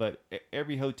internal, but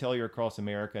every hotelier across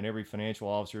America and every financial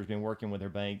officer has been working with their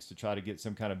banks to try to get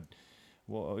some kind of,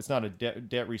 well, it's not a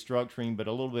debt restructuring, but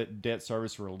a little bit debt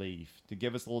service relief to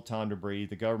give us a little time to breathe.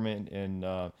 The government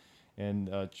and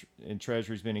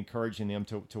Treasury's been encouraging them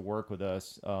to work with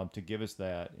us to give us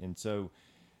that. And so,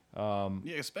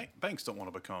 because banks don't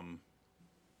want to become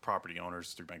property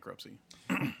owners through bankruptcy.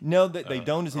 No, they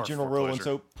don't as a general rule. And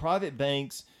foreclosure. so private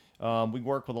banks, we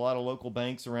work with a lot of local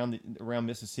banks around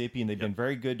Mississippi, and they've been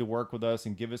very good to work with us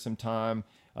and give us some time.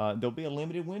 There'll be a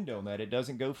limited window on that. It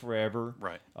doesn't go forever.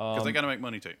 Right. Because they got to make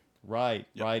money too. Right.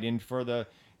 Yep. Right. And for the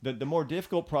The more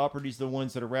difficult properties, the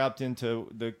ones that are wrapped into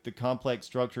the complex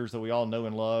structures that we all know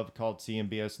and love, called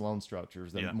CMBS loan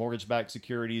structures, the mortgage-backed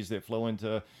securities that flow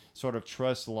into sort of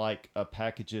trust-like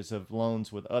packages of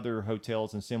loans with other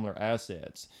hotels and similar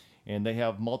assets. And they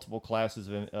have multiple classes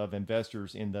of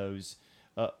investors in those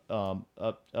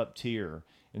up tier.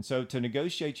 And so to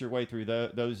negotiate your way through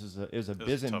those is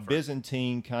a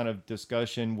Byzantine kind of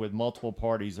discussion with multiple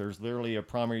parties. There's literally a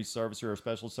primary servicer, a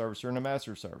special servicer, and a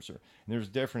master servicer. And there's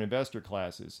different investor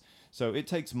classes. So it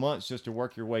takes months just to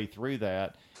work your way through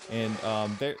that. And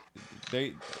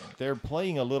they're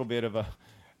playing a little bit of a,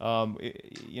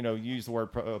 use the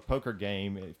word poker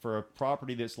game for a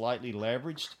property that's lightly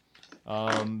leveraged.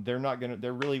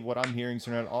 They're really, what I'm hearing is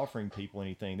they're not offering people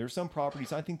anything. There's some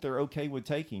properties I think they're okay with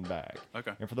taking back.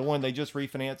 Okay. And for the one they just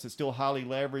refinanced, it's still highly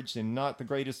leveraged and not the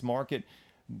greatest market.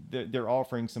 They're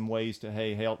offering some ways to,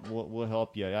 hey, we'll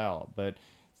help you out. But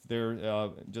they're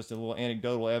just a little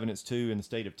anecdotal evidence too in the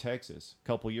state of Texas. A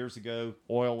couple years ago,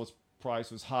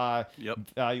 price was high. Yep.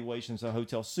 Valuations of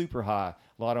hotels super high.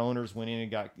 A lot of owners went in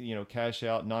and got cash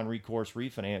out, non-recourse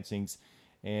refinancings.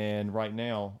 And right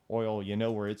now, oil,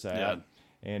 where it's at. Yeah.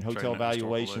 And hotel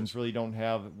valuations really don't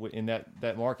have, in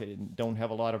that market, don't have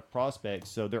a lot of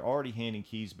prospects. So they're already handing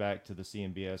keys back to the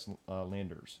CMBS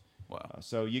lenders. Wow.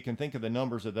 So you can think of the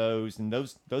numbers of those, and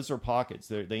those are pockets.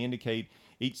 They indicate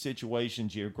each situation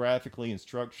geographically and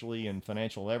structurally and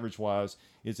financial leverage-wise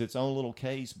is its own little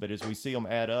case. But as we see them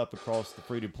add up across the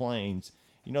fruited plains,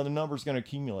 the number's going to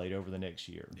accumulate over the next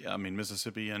year. Yeah, I mean,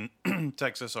 Mississippi and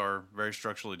Texas are very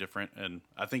structurally different, and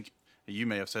I think you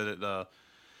may have said it. A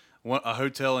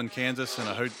hotel in Kansas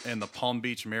and the Palm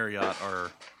Beach Marriott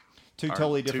are two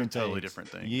totally different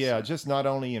things. Yeah, just not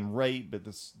only in rate, but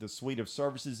the suite of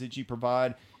services that you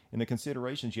provide and the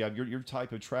considerations you have. Your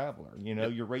type of traveler,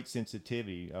 your rate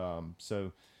sensitivity.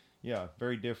 So, yeah,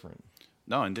 very different.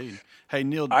 No, indeed. Hey,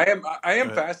 Neal. I am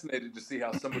fascinated to see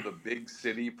how some of the big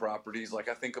city properties, like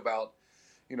I think about,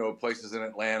 places in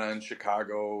Atlanta and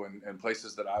Chicago and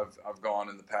places that I've gone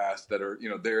in the past that are,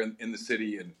 they're in the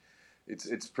city and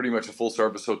it's pretty much a full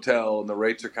service hotel and the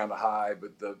rates are kind of high,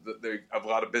 but they have a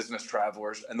lot of business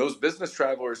travelers, and those business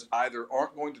travelers either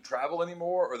aren't going to travel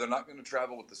anymore or they're not going to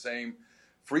travel with the same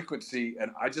frequency.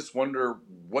 And I just wonder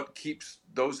what keeps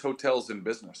those hotels in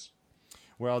business.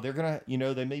 Well, they're going to,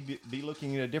 they may be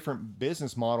looking at a different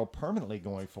business model permanently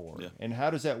going forward. Yeah. And how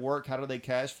does that work? How do they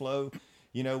cash flow?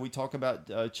 We talk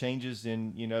about changes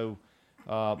in,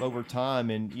 over time,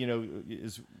 and,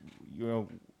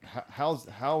 how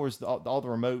is all the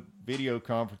remote video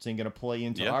conferencing going to play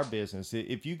into our business?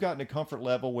 If you've gotten a comfort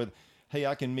level with, hey,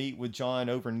 I can meet with John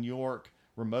over in New York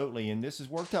remotely, and this has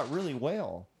worked out really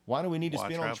well. Why do we need to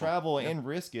spend on travel and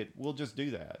risk it? We'll just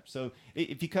do that. So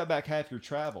if you cut back half your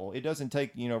travel, it doesn't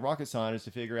take, rocket scientists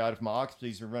to figure out if my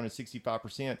occupancies are running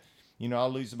 65%,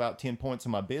 I'll lose about 10 points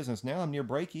in my business. Now I'm near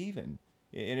break even.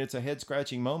 And it's a head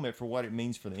scratching moment for what it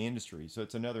means for the industry. So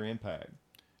it's another impact.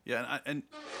 Yeah. And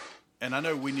I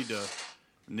know we need to,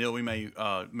 Neal, we may,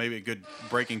 maybe a good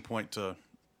breaking point to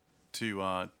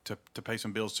pay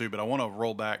some bills too, but I want to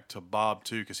roll back to Bob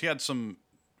too, because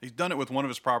he's done it with one of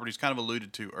his properties, kind of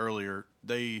alluded to earlier.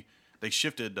 They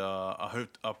shifted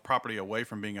a property away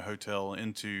from being a hotel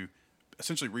into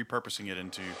essentially repurposing it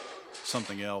into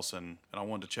something else, and I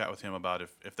wanted to chat with him about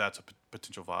if that's a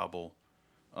potential viable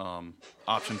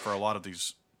option for a lot of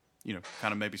these,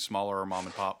 kind of maybe smaller or mom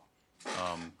and pop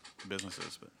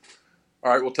businesses. But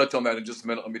all right, we'll touch on that in just a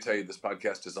minute. Let me tell you, this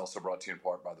podcast is also brought to you in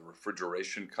part by the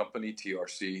Refrigeration Company,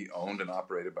 TRC, owned and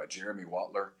operated by Jeremy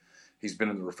Wattler. He's been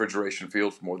in the refrigeration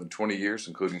field for more than 20 years,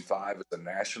 including 5 as a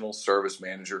national service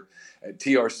manager. At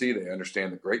TRC, they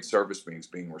understand that great service means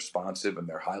being responsive, and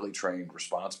their highly trained,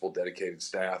 responsible, dedicated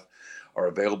staff are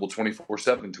available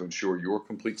 24/7 to ensure your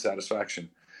complete satisfaction.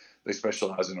 They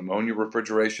specialize in ammonia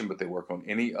refrigeration, but they work on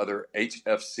any other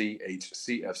HFC,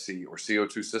 HCFC, or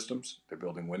CO2 systems. They're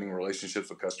building winning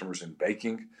relationships with customers in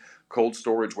baking, cold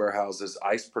storage warehouses,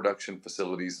 ice production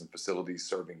facilities, and facilities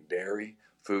serving dairy,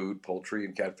 food, poultry,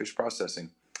 and catfish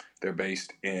processing. They're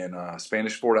based in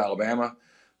Spanish Fort, Alabama,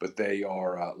 but they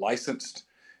are licensed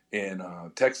in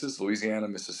Texas, Louisiana,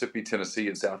 Mississippi, Tennessee,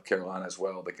 and South Carolina as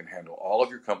well. They can handle all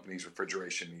of your company's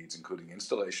refrigeration needs, including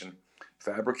installation,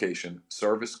 fabrication,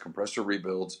 service, compressor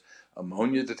rebuilds,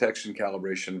 ammonia detection,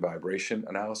 calibration, vibration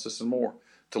analysis, and more.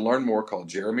 To learn more, call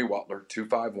Jeremy Wattler,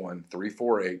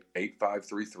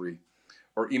 251-348-8533,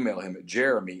 or email him at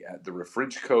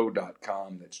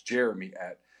jeremy@therefridgeco.com. That's Jeremy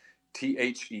at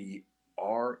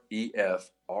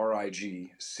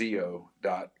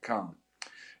THEREFRIGCO.com.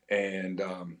 And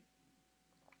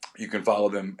you can follow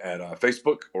them at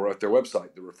Facebook or at their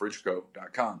website,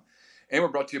 therefridgeco.com. And we're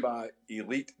brought to you by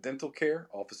Elite Dental Care,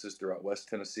 offices throughout West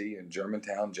Tennessee and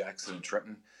Germantown, Jackson, and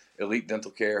Trenton. Elite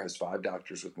Dental Care has 5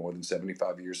 doctors with more than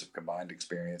 75 years of combined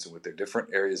experience, and with their different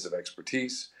areas of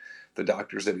expertise, the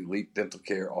doctors at Elite Dental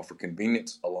Care offer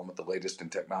convenience along with the latest in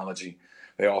technology.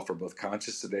 They offer both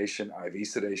conscious sedation, IV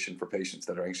sedation for patients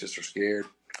that are anxious or scared,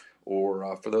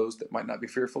 or for those that might not be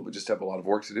fearful but just have a lot of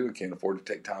work to do and can't afford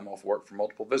to take time off work for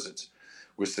multiple visits.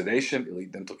 With sedation,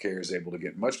 Elite Dental Care is able to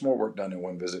get much more work done in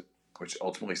one visit, which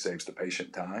ultimately saves the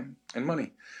patient time and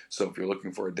money. So if you're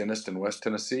looking for a dentist in West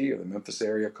Tennessee or the Memphis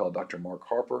area, call Dr. Mark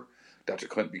Harper, Dr.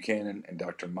 Clint Buchanan, and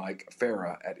Dr. Mike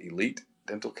Farah at Elite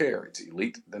Dental Care. It's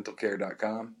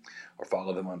elitedentalcare.com, or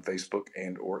follow them on Facebook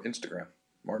and or Instagram.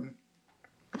 Martin?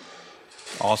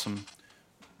 Awesome.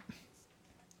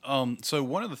 So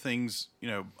one of the things,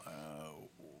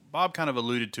 Bob kind of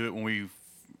alluded to it when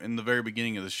in the very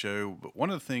beginning of the show, but one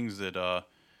of the things that,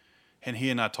 and he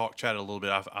and I chatted a little bit,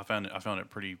 I found it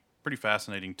pretty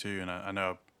fascinating too. And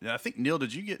I think, Neal,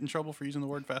 did you get in trouble for using the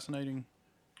word fascinating?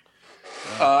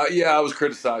 Yeah, I was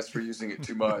criticized for using it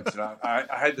too much. And I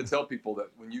had to tell people that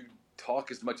when you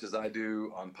talk as much as I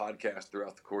do on podcasts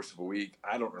throughout the course of a week,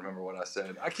 I don't remember what I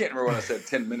said. I can't remember what I said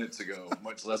 10 minutes ago,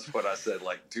 much less what I said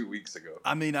like 2 weeks ago.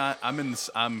 I mean, I'm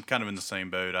kind of in the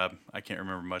same boat. I can't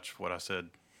remember much of what I said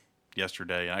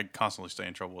yesterday. I constantly stay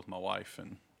in trouble with my wife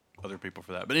and other people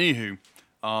for that. But anywho,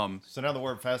 so now the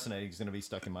word fascinating is going to be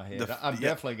stuck in my head. I'm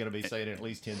definitely going to be saying it at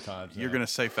least 10 times now. You're going to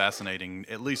say fascinating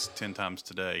at least 10 times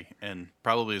today, and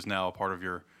probably is now a part of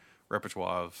your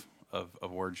repertoire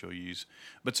of words you'll use.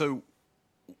 But so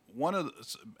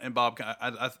and Bob,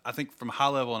 I think from a high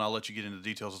level, and I'll let you get into the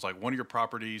details, it's like one of your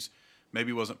properties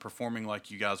maybe wasn't performing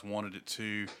like you guys wanted it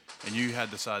to, and you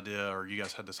had this idea, or you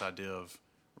guys had this idea of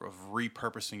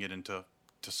repurposing it into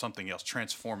something else,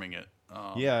 transforming it.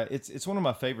 Yeah, it's one of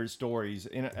my favorite stories,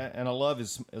 and I love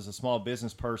as a small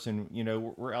business person,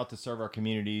 we're out to serve our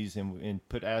communities and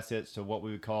put assets to what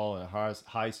we would call a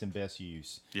highest and best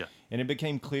use. Yeah, and it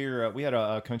became clear we had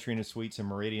a Country Inn and Suites in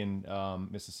Meridian,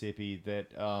 Mississippi,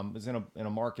 that was in a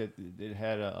market that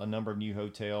had a number of new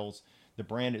hotels. The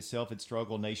brand itself had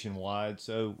struggled nationwide,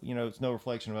 so it's no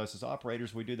reflection of us as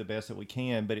operators. We do the best that we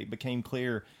can, but it became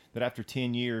clear that after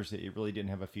 10 years, it really didn't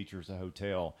have a future as a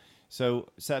hotel. So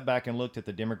sat back and looked at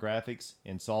the demographics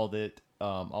and saw that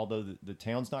although the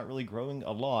town's not really growing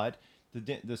a lot,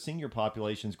 the senior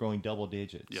population is growing double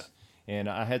digits. Yeah. And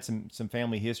I had some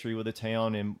family history with the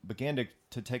town and began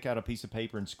to take out a piece of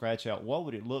paper and scratch out what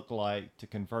would it look like to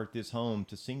convert this home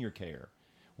to senior care.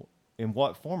 In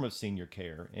what form of senior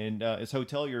care? And as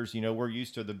hoteliers, we're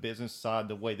used to the business side,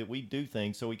 the way that we do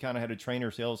things. So we kind of had to train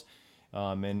ourselves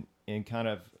and kind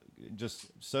of just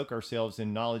soak ourselves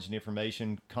in knowledge and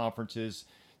information, conferences,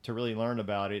 to really learn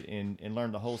about it and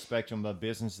learn the whole spectrum of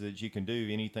business that you can do.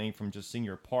 Anything from just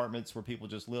senior apartments where people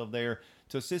just live there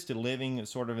to assisted living,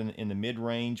 sort of in the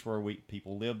mid-range where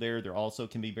people live there. They also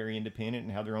can be very independent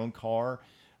and have their own car.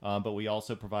 But we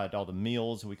also provide all the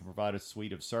meals. We can provide a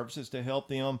suite of services to help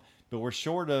them. But we're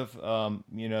short of,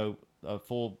 a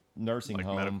full nursing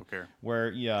home, medical care,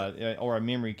 where or a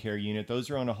memory care unit.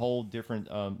 Those are on a whole different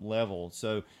level.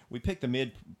 So we picked the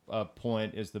mid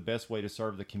point as the best way to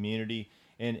serve the community.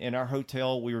 And in our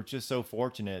hotel, we were just so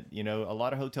fortunate. A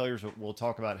lot of hoteliers will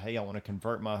talk about, hey, I want to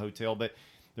convert my hotel, but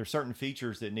there's certain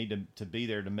features that need to be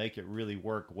there to make it really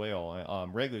work well.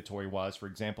 Regulatory wise, for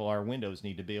example, our windows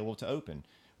need to be able to open.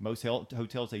 Most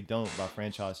hotels, they don't by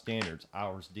franchise standards.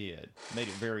 Ours did. Made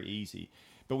it very easy.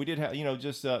 But we did have,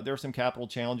 there were some capital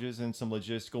challenges and some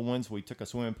logistical ones. We took a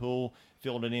swimming pool,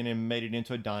 filled it in, and made it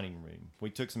into a dining room. We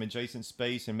took some adjacent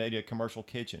space and made it a commercial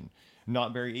kitchen.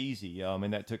 Not very easy,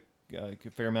 and that took a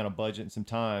fair amount of budget and some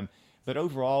time. But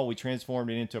overall, we transformed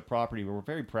it into a property we're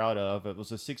very proud of. It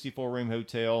was a 64-room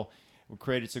hotel. We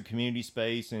created some community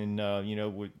space and,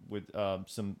 with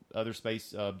some other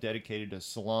space dedicated to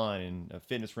salon, and a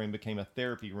fitness room became a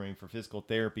therapy room for physical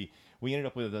therapy. We ended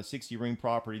up with a 60-room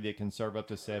property that can serve up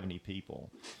to 70 people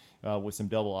with some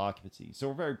double occupancy. So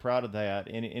we're very proud of that.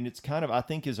 And it's kind of, I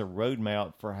think, is a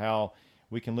roadmap for how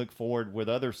we can look forward with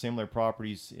other similar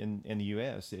properties in the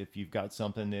U.S. If you've got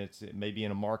something that's maybe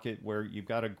in a market where you've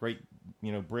got a great,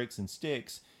 bricks and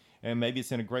sticks, and maybe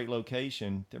it's in a great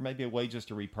location, there may be a way just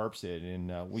to repurpose it.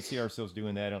 And we see ourselves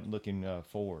doing that and looking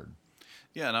forward.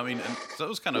 Yeah, and I mean, and so it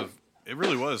was kind of, it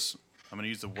really was, I'm going to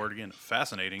use the word again,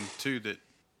 fascinating, too, that,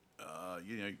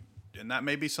 and that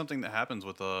may be something that happens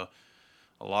with a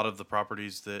lot of the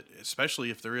properties that,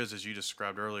 especially if there is, as you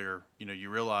described earlier, you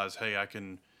realize, hey, I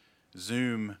can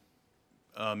Zoom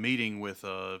a meeting with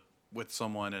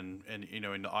someone and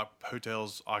the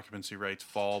hotels occupancy rates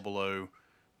fall below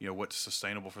what's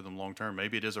sustainable for them long term.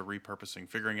 Maybe it is a repurposing,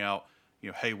 figuring out,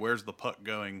 hey, where's the puck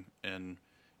going? And,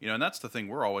 and that's the thing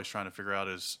we're always trying to figure out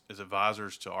as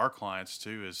advisors to our clients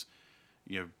too, is,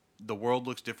 the world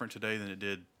looks different today than it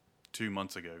did 2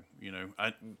 months ago.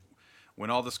 When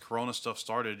all this Corona stuff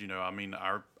started,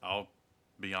 I'll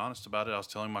be honest about it. I was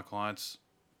telling my clients,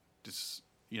 this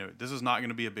is not going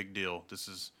to be a big deal.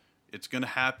 It's going to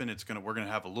happen. We're going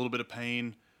to have a little bit of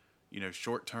pain,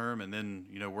 short term, and then,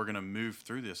 we're going to move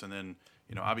through this. And then,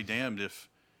 I'll be damned if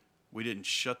we didn't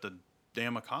shut the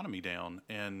damn economy down.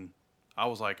 And I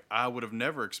was like, I would have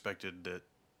never expected that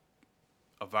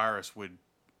a virus would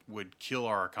kill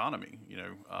our economy,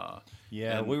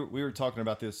 we were talking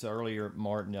about this earlier,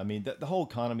 Martin. I mean, the whole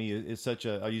economy is such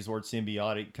I use the word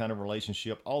symbiotic kind of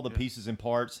relationship, all the pieces and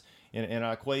parts. And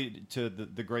I equate it to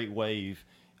the Great Wave.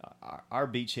 Our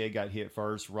beachhead got hit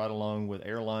first, right along with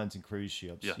airlines and cruise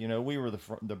ships. Yeah. We were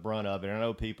the brunt of it. And I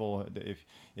know people,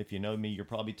 if you know me, you're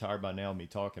probably tired by now of me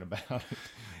talking about it,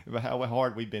 about how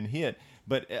hard we've been hit.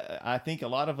 But I think a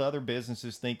lot of other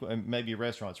businesses think, and maybe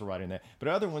restaurants are right in that, but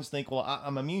other ones think, well,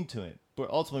 I'm immune to it. But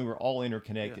ultimately, we're all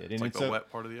interconnected. It's like the wet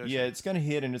part of the ocean. Yeah, it's going to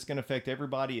hit and it's going to affect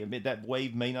everybody. I mean, that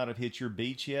wave may not have hit your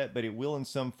beach yet, but it will in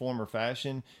some form or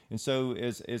fashion. And so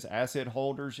as asset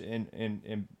holders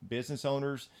and business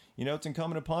owners, it's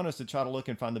incumbent upon us to try to look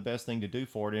and find the best thing to do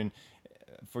for it and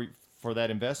for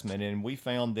that investment. And we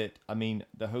found that,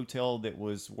 the hotel that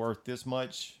was worth this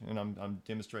much, and I'm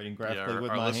demonstrating graphically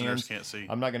with my hands. Can't see.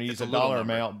 I'm not going to use a dollar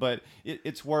amount, but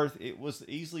it was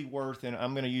easily worth, and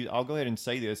I'll go ahead and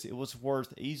say this, it was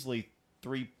worth easily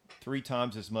three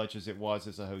times as much as it was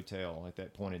as a hotel at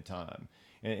that point in time.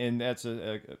 And that's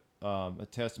a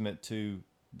testament to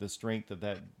the strength of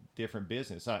that different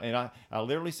business. I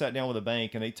literally sat down with a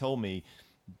bank, and they told me,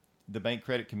 the bank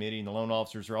credit committee and the loan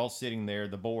officers are all sitting there,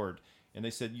 the board, and they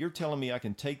said, you're telling me I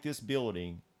can take this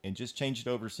building and just change it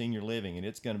over to senior living and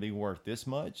it's going to be worth this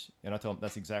much? And I told them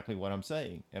that's exactly what I'm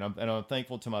saying. And I'm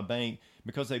thankful to my bank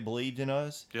because they believed in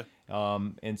us. Yeah.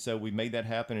 And so we made that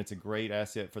happen. It's a great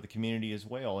asset for the community as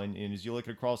well. And as you look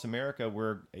across America,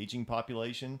 we're aging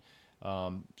population.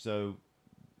 So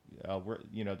we're,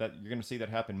 that you're going to see that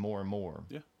happen more and more.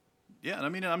 Yeah. Yeah,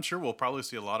 and I'm sure we'll probably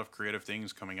see a lot of creative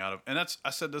things coming out of, and I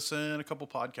said this in a couple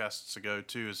podcasts ago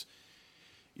too, is,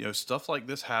 stuff like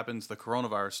this happens, the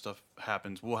coronavirus stuff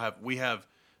happens, we have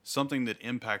something that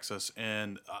impacts us,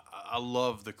 and I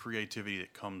love the creativity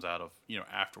that comes out of,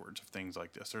 afterwards of things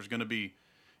like this. There's going to be,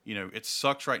 it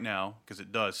sucks right now, because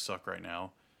it does suck right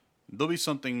now. There'll be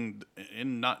something,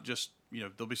 and not just,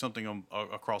 there'll be something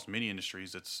across many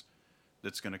industries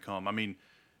that's going to come.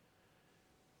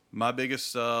 My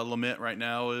biggest lament right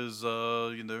now is,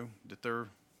 that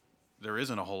there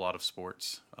isn't a whole lot of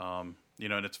sports. And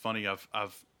it's funny.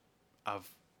 I've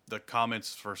the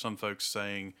comments for some folks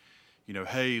saying,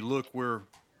 hey, look, we're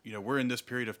in this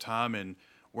period of time and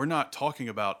we're not talking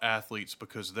about athletes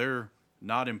because they're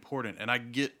not important. And I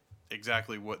get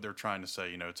exactly what they're trying to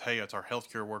say. It's our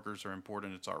healthcare workers are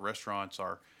important. It's our restaurants,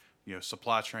 our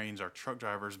supply chains, our truck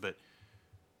drivers. But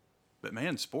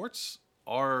man, sports.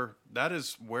 That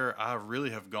is where I really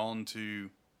have gone to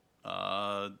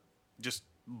just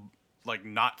like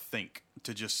not think,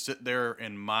 to just sit there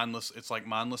and it's like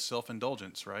mindless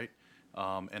self-indulgence, right?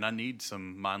 And I need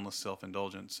some mindless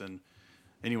self-indulgence. And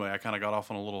anyway, I kind of got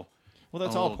off on a little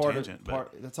that's all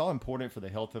that's all important for the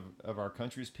health of our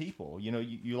country's people.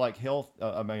 You like health,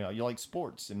 you like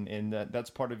sports, and that's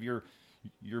part of your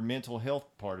mental health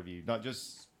part of you, not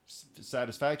just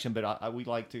satisfaction, but we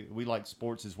like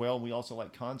sports as well, and we also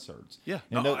like concerts. Yeah,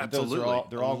 and absolutely.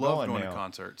 They're all going now. To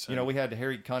concerts. We had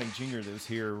Harry Connick Jr. that was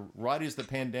here right as the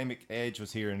pandemic edge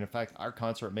was here, and in fact, our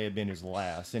concert may have been his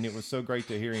last, and it was so great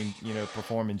to hear him,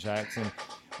 perform in Jackson.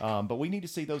 But we need to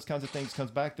see those kinds of things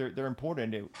comes back. They're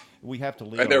important. We have to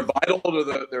live. And they're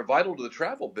vital to the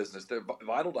travel business. They're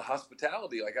vital to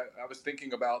hospitality. Like I was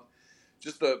thinking about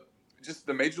just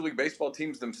the Major League Baseball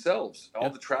teams themselves,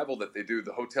 all the travel that they do,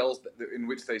 the hotels in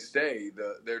which they stay,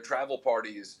 their travel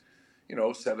parties,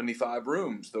 75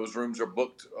 rooms. Those rooms are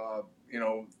booked,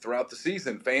 throughout the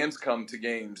season. Fans come to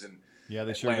games and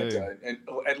they sure do. And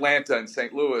Atlanta and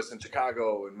St. Louis and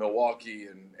Chicago and Milwaukee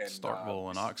and Starkville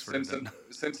and Oxford,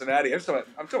 Cincinnati. I'm talking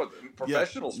about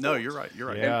professional sports. No, you're right.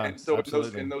 Yeah, and so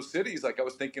absolutely. in those cities, like I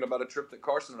was thinking about a trip that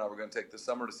Carson and I were going to take this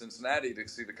summer to Cincinnati to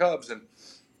see the Cubs, and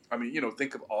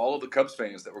think of all of the Cubs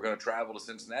fans that were going to travel to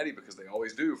Cincinnati because they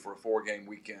always do for a 4-game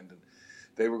weekend. And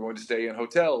they were going to stay in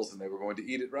hotels, and they were going to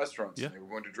eat at restaurants, and they were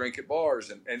going to drink at bars.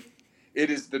 And it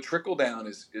is, the trickle down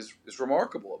is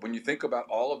remarkable when you think about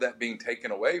all of that being taken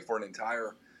away for an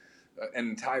entire an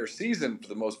entire season for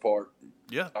the most part.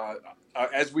 Yeah.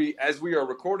 As we are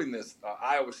recording this,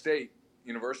 Iowa State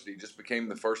University just became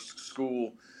the first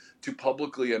school to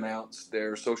publicly announce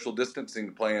their social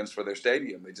distancing plans for their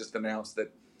stadium. They just announced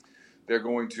that they're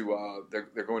going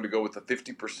to go with a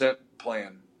 50%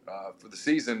 plan for the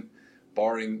season,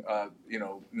 barring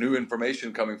new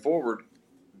information coming forward.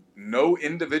 No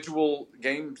individual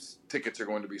games tickets are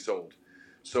going to be sold.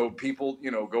 So people,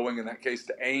 going in that case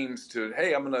to Ames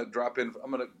hey, I'm going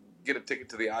to get a ticket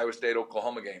to the Iowa State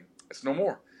Oklahoma game. It's no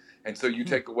more. And so you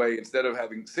take away, instead of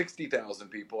having 60,000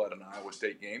 people at an Iowa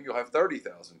State game, you'll have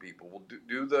 30,000 people. We'll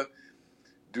do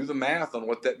the math on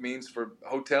what that means for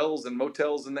hotels and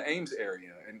motels in the Ames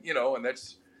area. And, and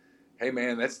that's, hey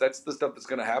man, that's the stuff that's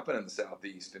going to happen in the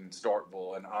Southeast and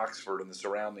Starkville and Oxford and the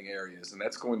surrounding areas. And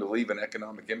that's going to leave an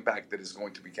economic impact that is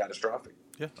going to be catastrophic.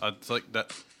 Yeah. It's like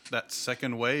that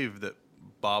second wave that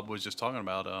Bob was just talking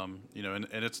about, and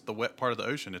it's the wet part of the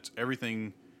ocean. It's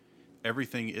everything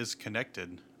is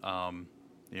connected, and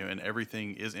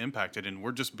everything is impacted, and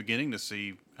we're just beginning to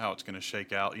see how it's going to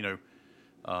shake out.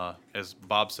 As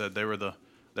Bob said, they were the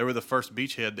first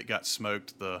beachhead that got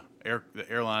smoked. The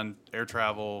airline, air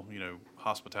travel,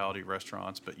 hospitality,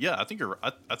 restaurants. But yeah, I think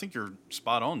you're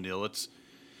spot on, Neal. It's,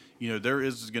 there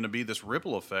is going to be this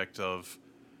ripple effect of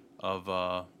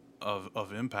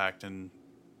impact, and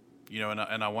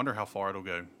and I wonder how far it'll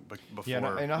go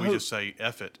before we just say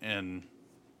F it and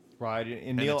right.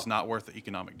 And Neal, Neal, it's not worth the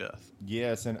economic death.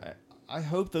 Yes, and I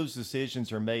hope those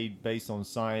decisions are made based on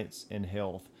science and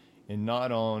health, and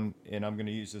not on, and I'm going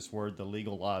to use this word, the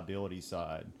legal liability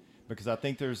side, because I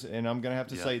think and I'm going to have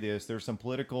to say this, there's some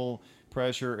political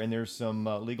pressure and there's some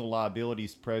legal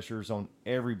liabilities pressures on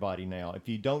everybody now. If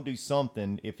you don't do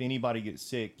something, if anybody gets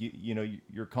sick,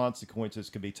 your consequences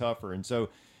could be tougher. And so,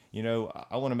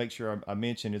 I want to make sure I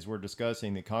mention, as we're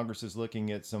discussing, that Congress is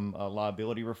looking at some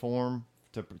liability reform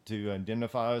to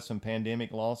indemnify us some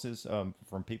pandemic losses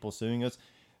from people suing us.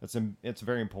 It's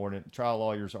very important. Trial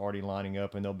lawyers are already lining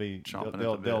up, and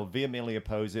they'll vehemently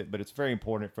oppose it. But it's very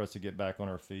important for us to get back on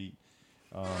our feet.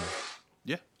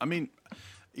 Yeah, I mean,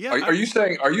 yeah. Are you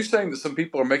saying that some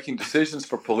people are making decisions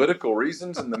for political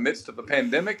reasons in the midst of a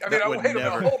pandemic? I mean, that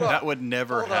would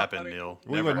never happen, Neal.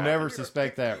 We would never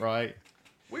suspect that, right?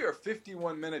 We are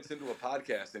 51 minutes into a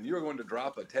podcast, and you're going to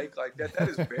drop a take like that? That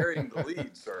is burying the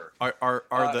lead, sir. Are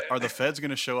the feds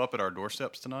going to show up at our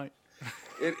doorsteps tonight?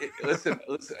 Listen.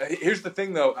 Here's the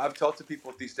thing, though. I've talked to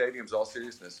people at these stadiums, all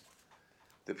seriousness.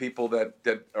 The people that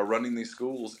are running these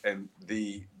schools, and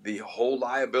the whole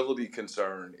liability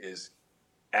concern is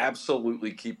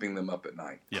absolutely keeping them up at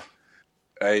night. Yeah.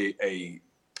 A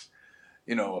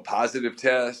positive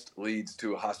test leads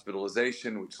to a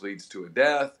hospitalization, which leads to a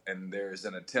death, and there's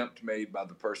an attempt made by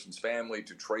the person's family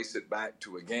to trace it back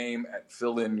to a game at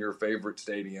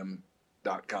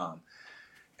fillinyourfavoritestadium.com.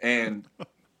 And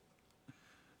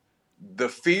the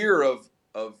fear of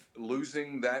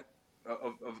losing that,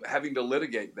 of having to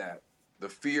litigate that, the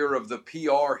fear of the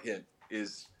PR hit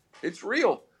it's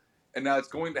real. And now it's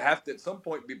going to have to at some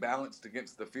point be balanced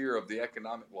against the fear of the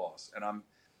economic loss. And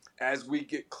as we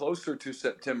get closer to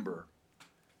September,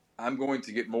 I'm going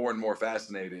to get more and more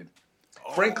fascinated.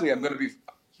 Frankly, I'm going to be.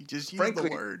 You just used the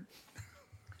word.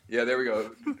 Yeah, there we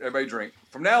go. Everybody drink.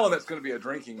 From now on, that's going to be a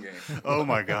drinking game. Oh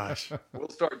my gosh. We'll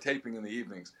start taping in the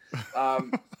evenings. No,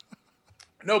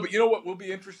 but you know what will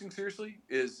be interesting, seriously,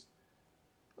 is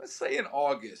let's say in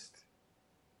August,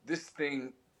 this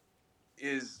thing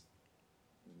is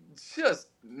just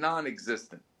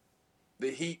non-existent. The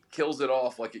heat kills it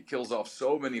off like it kills off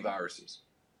so many viruses.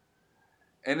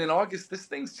 And in August, this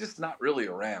thing's just not really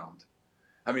around.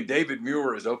 I mean, David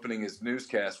Muir is opening his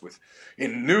newscast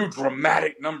in new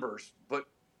dramatic numbers, but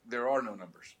there are no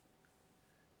numbers.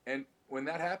 And when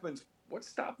that happens, what's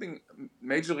stopping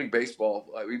Major League Baseball?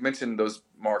 We mentioned those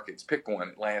markets. Pick one,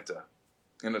 Atlanta,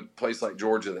 in a place like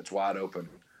Georgia that's wide open,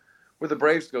 where the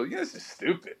Braves go, this is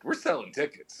stupid. We're selling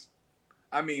tickets.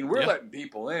 I mean, we're letting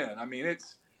people in. I mean,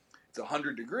 it's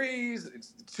 100 degrees,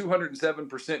 it's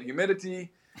 207%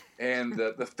 humidity, and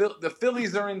the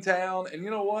Phillies are in town. And you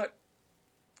know what?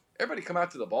 Everybody come out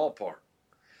to the ballpark.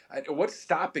 What's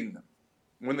stopping them?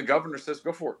 When the governor says,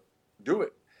 go for it, do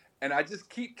it. And I just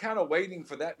keep kind of waiting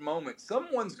for that moment.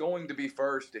 Someone's going to be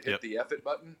first to hit the F it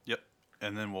button. Yep.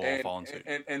 And then we'll all fall into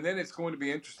it. And then it's going to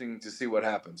be interesting to see what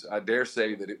happens. I dare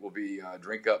say that it will be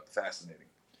drink up fascinating.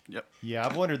 Yep. Yeah,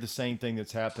 I've wondered the same thing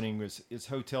that's happening is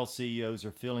hotel CEOs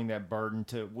are feeling that burden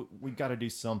we've got to do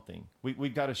something.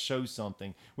 We've got to show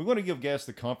something. We want to give guests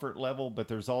the comfort level, but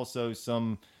there's also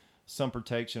some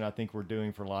protection I think we're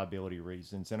doing for liability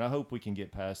reasons. And I hope we can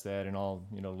get past that and all,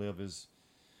 live as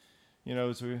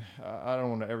So I don't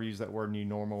want to ever use that word new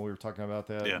normal. We were talking about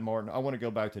that, Yeah. Martin. I want to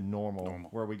go back to normal,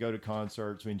 where we go to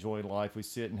concerts, we enjoy life, we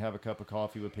sit and have a cup of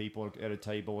coffee with people at a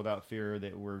table without fear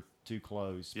that we're too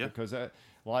close. Yeah. Because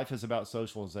life is about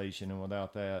socialization, and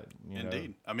without that,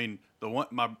 Indeed. I mean,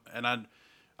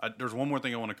 there's one more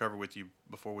thing I want to cover with you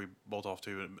before we bolt off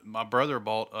too. My brother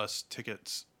bought us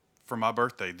tickets for my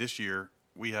birthday this year.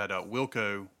 We had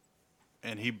Wilco,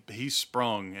 and he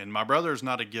sprung. And my brother's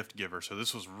not a gift giver, so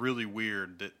this was really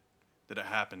weird that it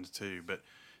happened too. But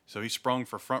so he sprung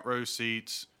for front row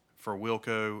seats for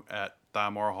Wilco at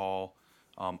Thymar Hall,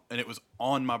 and it was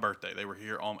on my birthday. They were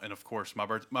here and of course my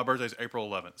birthday's April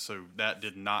 11th, so that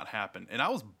did not happen. And I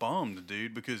was bummed,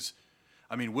 dude, because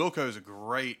I mean, Wilco is a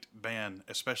great band,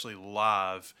 especially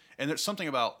live. And there's something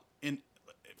about,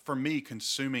 for me,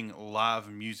 consuming live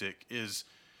music is,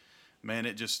 man,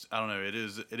 it just, I don't know, it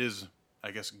is,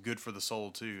 I guess, good for the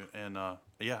soul too. And I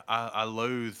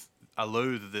loathe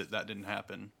that didn't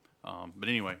happen. But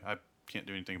anyway, I can't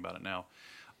do anything about it now.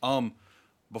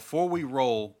 Before we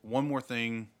roll, one more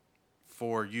thing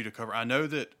for you to cover. I know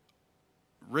that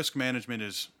risk management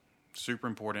is super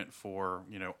important for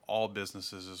all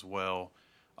businesses as well.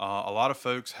 A lot of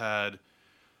folks had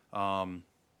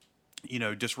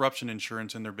disruption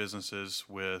insurance in their businesses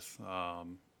with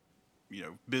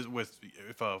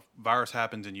if a virus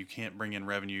happens and you can't bring in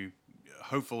revenue,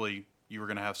 hopefully you were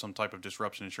going to have some type of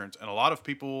disruption insurance. And a lot of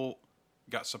people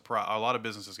got surprised. A lot of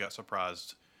businesses got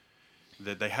surprised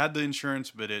that they had the insurance,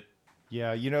 but it.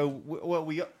 Yeah,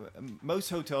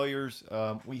 most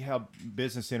hoteliers, we have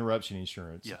business interruption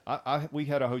insurance. Yeah. We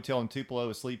had a hotel in Tupelo,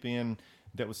 a sleep-in,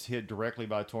 that was hit directly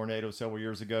by a tornado several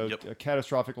years ago. Yep. A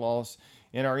catastrophic loss,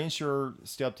 and our insurer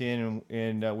stepped in,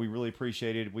 and we really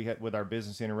appreciated it. We had, with our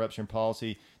business interruption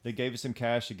policy, they gave us some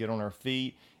cash to get on our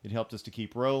feet. It helped us to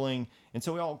keep rolling, and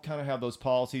so we all kind of have those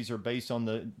policies are based on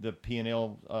the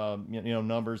P&L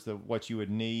numbers, what you would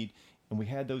need. And we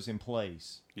had those in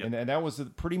place. Yep. And that was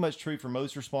pretty much true for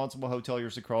most responsible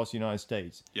hoteliers across the United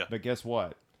States. Yeah. But guess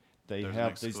what? They There's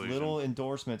have these little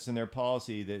endorsements in their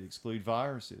policy that exclude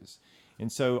viruses.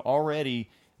 And so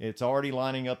it's already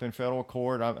lining up in federal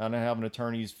court. I have an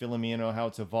attorney who's filling me in on how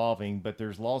it's evolving, but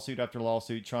there's lawsuit after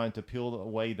lawsuit trying to peel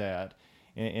away that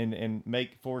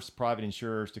and force private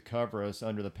insurers to cover us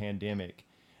under the pandemic.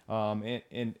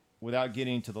 And without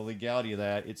getting into the legality of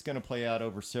that, it's going to play out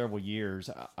over several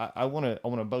years. I want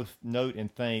to both note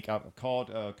and thank. I've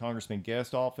called Congressman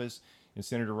Guest's office and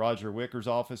Senator Roger Wicker's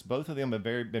office. Both of them have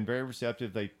been very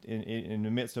receptive. They in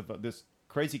the midst of this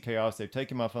crazy chaos, they've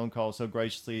taken my phone call so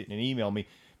graciously and emailed me.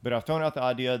 But I've thrown out the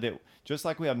idea that just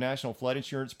like we have National Flood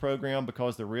Insurance Program,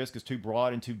 because the risk is too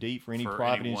broad and too deep for any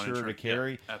private insurer to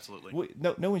carry. Yeah, absolutely.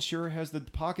 No insurer has the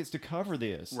pockets to cover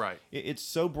this. Right. It's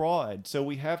so broad. So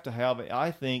we have to have,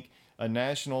 I think, a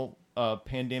national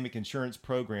pandemic insurance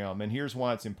program. And here's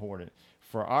why it's important.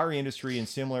 For our industry and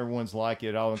similar ones like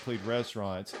it, I'll include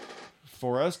restaurants,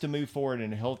 for us to move forward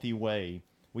in a healthy way,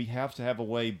 we have to have a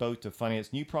way both to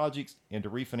finance new projects and to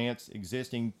refinance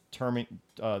existing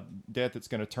debt that's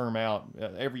going to term out.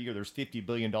 Every year there's $50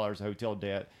 billion of hotel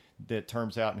debt that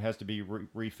terms out and has to be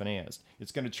refinanced.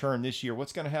 It's going to churn this year.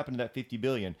 What's going to happen to that $50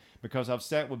 billion? Because I've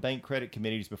sat with bank credit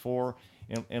committees before,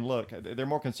 and look, they're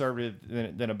more conservative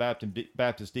than a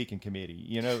Baptist deacon committee.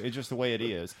 It's just the way it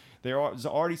is. There's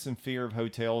already some fear of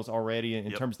hotels already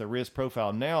in terms of the risk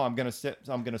profile. Now I'm going to step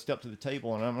to the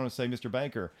table and I'm going to say, Mr.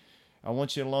 Banker, I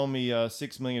want you to loan me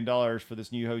 $6 million for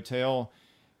this new hotel.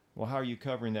 Well, how are you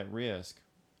covering that risk?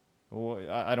 Well,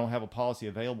 I don't have a policy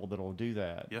available that will do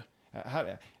that. Yeah.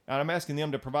 I'm asking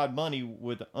them to provide money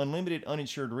with unlimited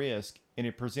uninsured risk, and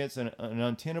it presents an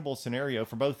untenable scenario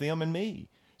for both them and me.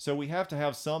 So we have to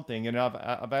have something, and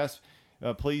I've asked,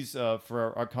 please,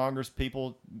 for our Congress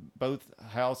people, both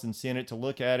House and Senate, to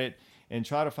look at it and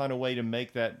try to find a way to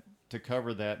make that, to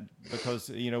cover that, because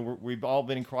we've all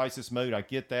been in crisis mode. I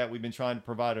get that. We've been trying to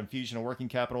provide infusion of working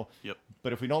capital. Yep.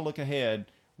 But if we don't look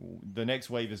ahead, the next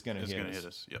wave is going to hit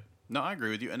us. Yep. No, I agree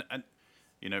with you,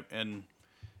 and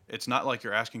it's not like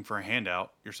you're asking for a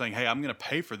handout. You're saying, hey, I'm going to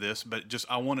pay for this, but just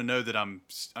I want to know that I'm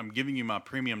giving you my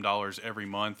premium dollars every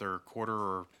month or quarter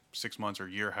or 6 months or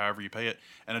year, however you pay it,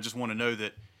 and I just want to know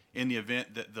that in the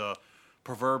event that the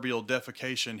proverbial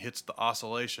defecation hits the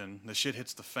oscillation, the shit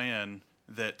hits the fan,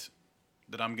 that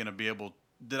I'm going to be able,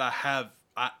 that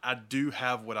I do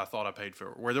have what I thought I paid for.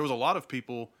 Where there was a lot of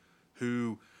people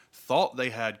who thought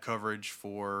they had coverage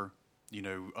for,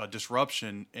 a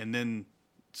disruption, and then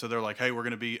so they're like, hey, we're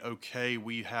going to be okay,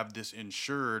 we have this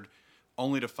insured,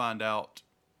 only to find out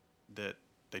that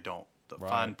they don't. the Right.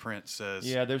 fine print says,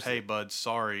 "Hey, bud,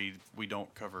 sorry, we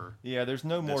don't cover." Yeah, there's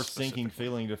no more sinking specifically.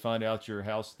 feeling to find out your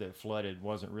house that flooded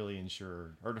wasn't really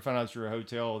insured, or to find out your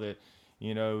hotel that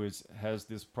has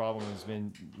this problem, has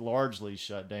been largely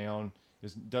shut down,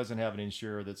 doesn't have an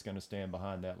insurer that's going to stand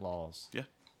behind that loss. Yeah,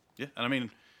 yeah, and I mean,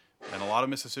 and a lot of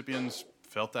Mississippians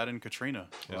felt that in Katrina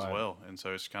as Right. well, and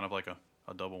so it's kind of like a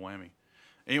double whammy.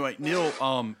 Anyway, Neal,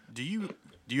 do you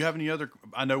have any other?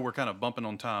 I know we're kind of bumping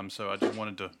on time, so I just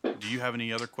wanted to. Do you have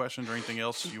any other questions or anything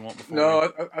else you want before?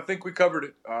 No, I think we covered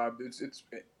it.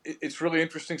 It's really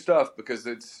interesting stuff because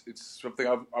it's something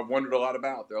I've wondered a lot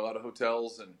about. There are a lot of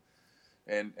hotels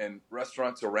and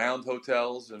restaurants around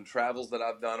hotels and travels that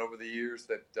I've done over the years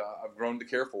that I've grown to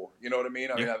care for. You know what I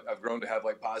mean? I mean, I've grown to have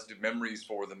like positive memories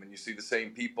for them, and you see the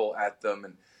same people at them.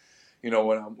 And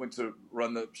when I went to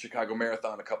run the Chicago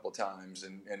Marathon a couple of times,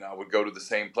 and I would go to the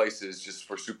same places just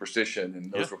for superstition,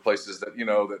 and those were places that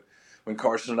that when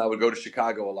Carson and I would go to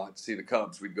Chicago a lot to see the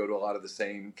Cubs, we'd go to a lot of the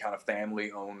same kind of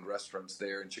family-owned restaurants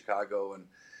there in Chicago, and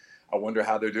I wonder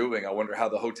how they're doing. I wonder how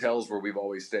the hotels where we've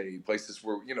always stayed, places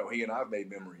where he and I've made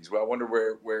memories. Well, I wonder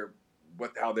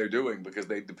how they're doing because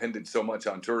they depended so much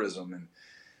on tourism, and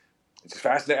it's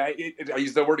fascinating. I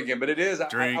use that word again, but it is.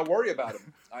 I worry about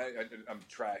them. I'm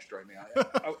trashed right now.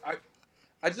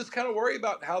 I just kind of worry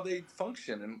about how they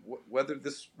function and whether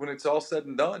when it's all said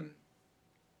and done,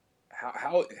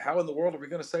 how in the world are we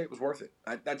going to say it was worth it?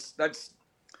 That's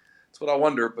what I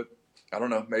wonder. But I don't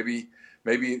know. Maybe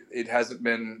it hasn't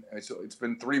been. It's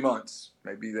been 3 months.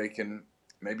 Maybe they can.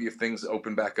 Maybe if things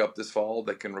open back up this fall,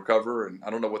 they can recover. And I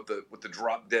don't know what the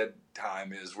drop dead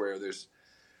time is, where there's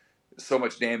so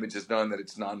much damage is done that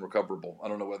it's non-recoverable. I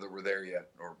don't know whether we're there yet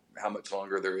or how much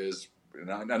longer there is. And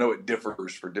I know it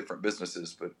differs for different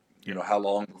businesses, but how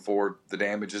long before the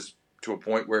damage is to a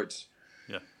point where it's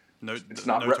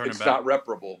not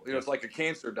reparable. It's like a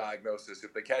cancer diagnosis.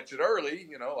 If they catch it early,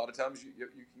 a lot of times you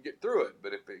can get through it.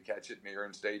 But if they catch it and you're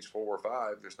in stage 4 or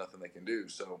 5, there's nothing they can do.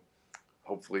 So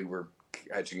hopefully we're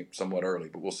catching it somewhat early,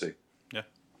 but we'll see. Yeah,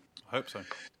 I hope so.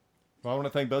 Well, I want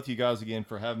to thank both you guys again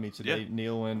for having me today, Yeah.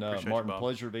 Neal and Martin. You,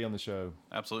 Pleasure to be on the show.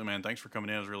 Absolutely, man. Thanks for coming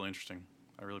in. It was really interesting.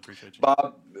 I really appreciate you.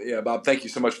 Bob, thank you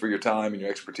so much for your time and your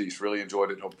expertise. Really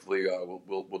enjoyed it. Hopefully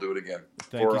we'll do it again.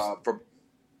 Thank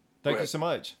you so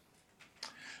much.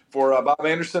 For Bob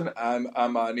Anderson,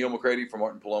 I'm Neal McCready from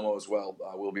Martin Palomo as well.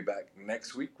 We'll be back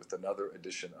next week with another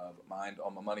edition of Mind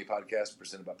on My Money podcast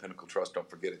presented by Pinnacle Trust. Don't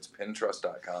forget, it's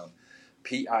pintrust.com.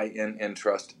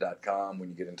 PINNtrust.com. When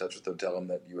you get in touch with them, tell them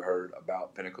that you heard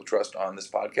about Pinnacle Trust on this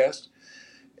podcast,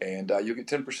 and you'll get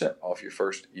 10% off your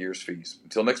first year's fees.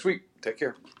 Until next week, take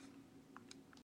care.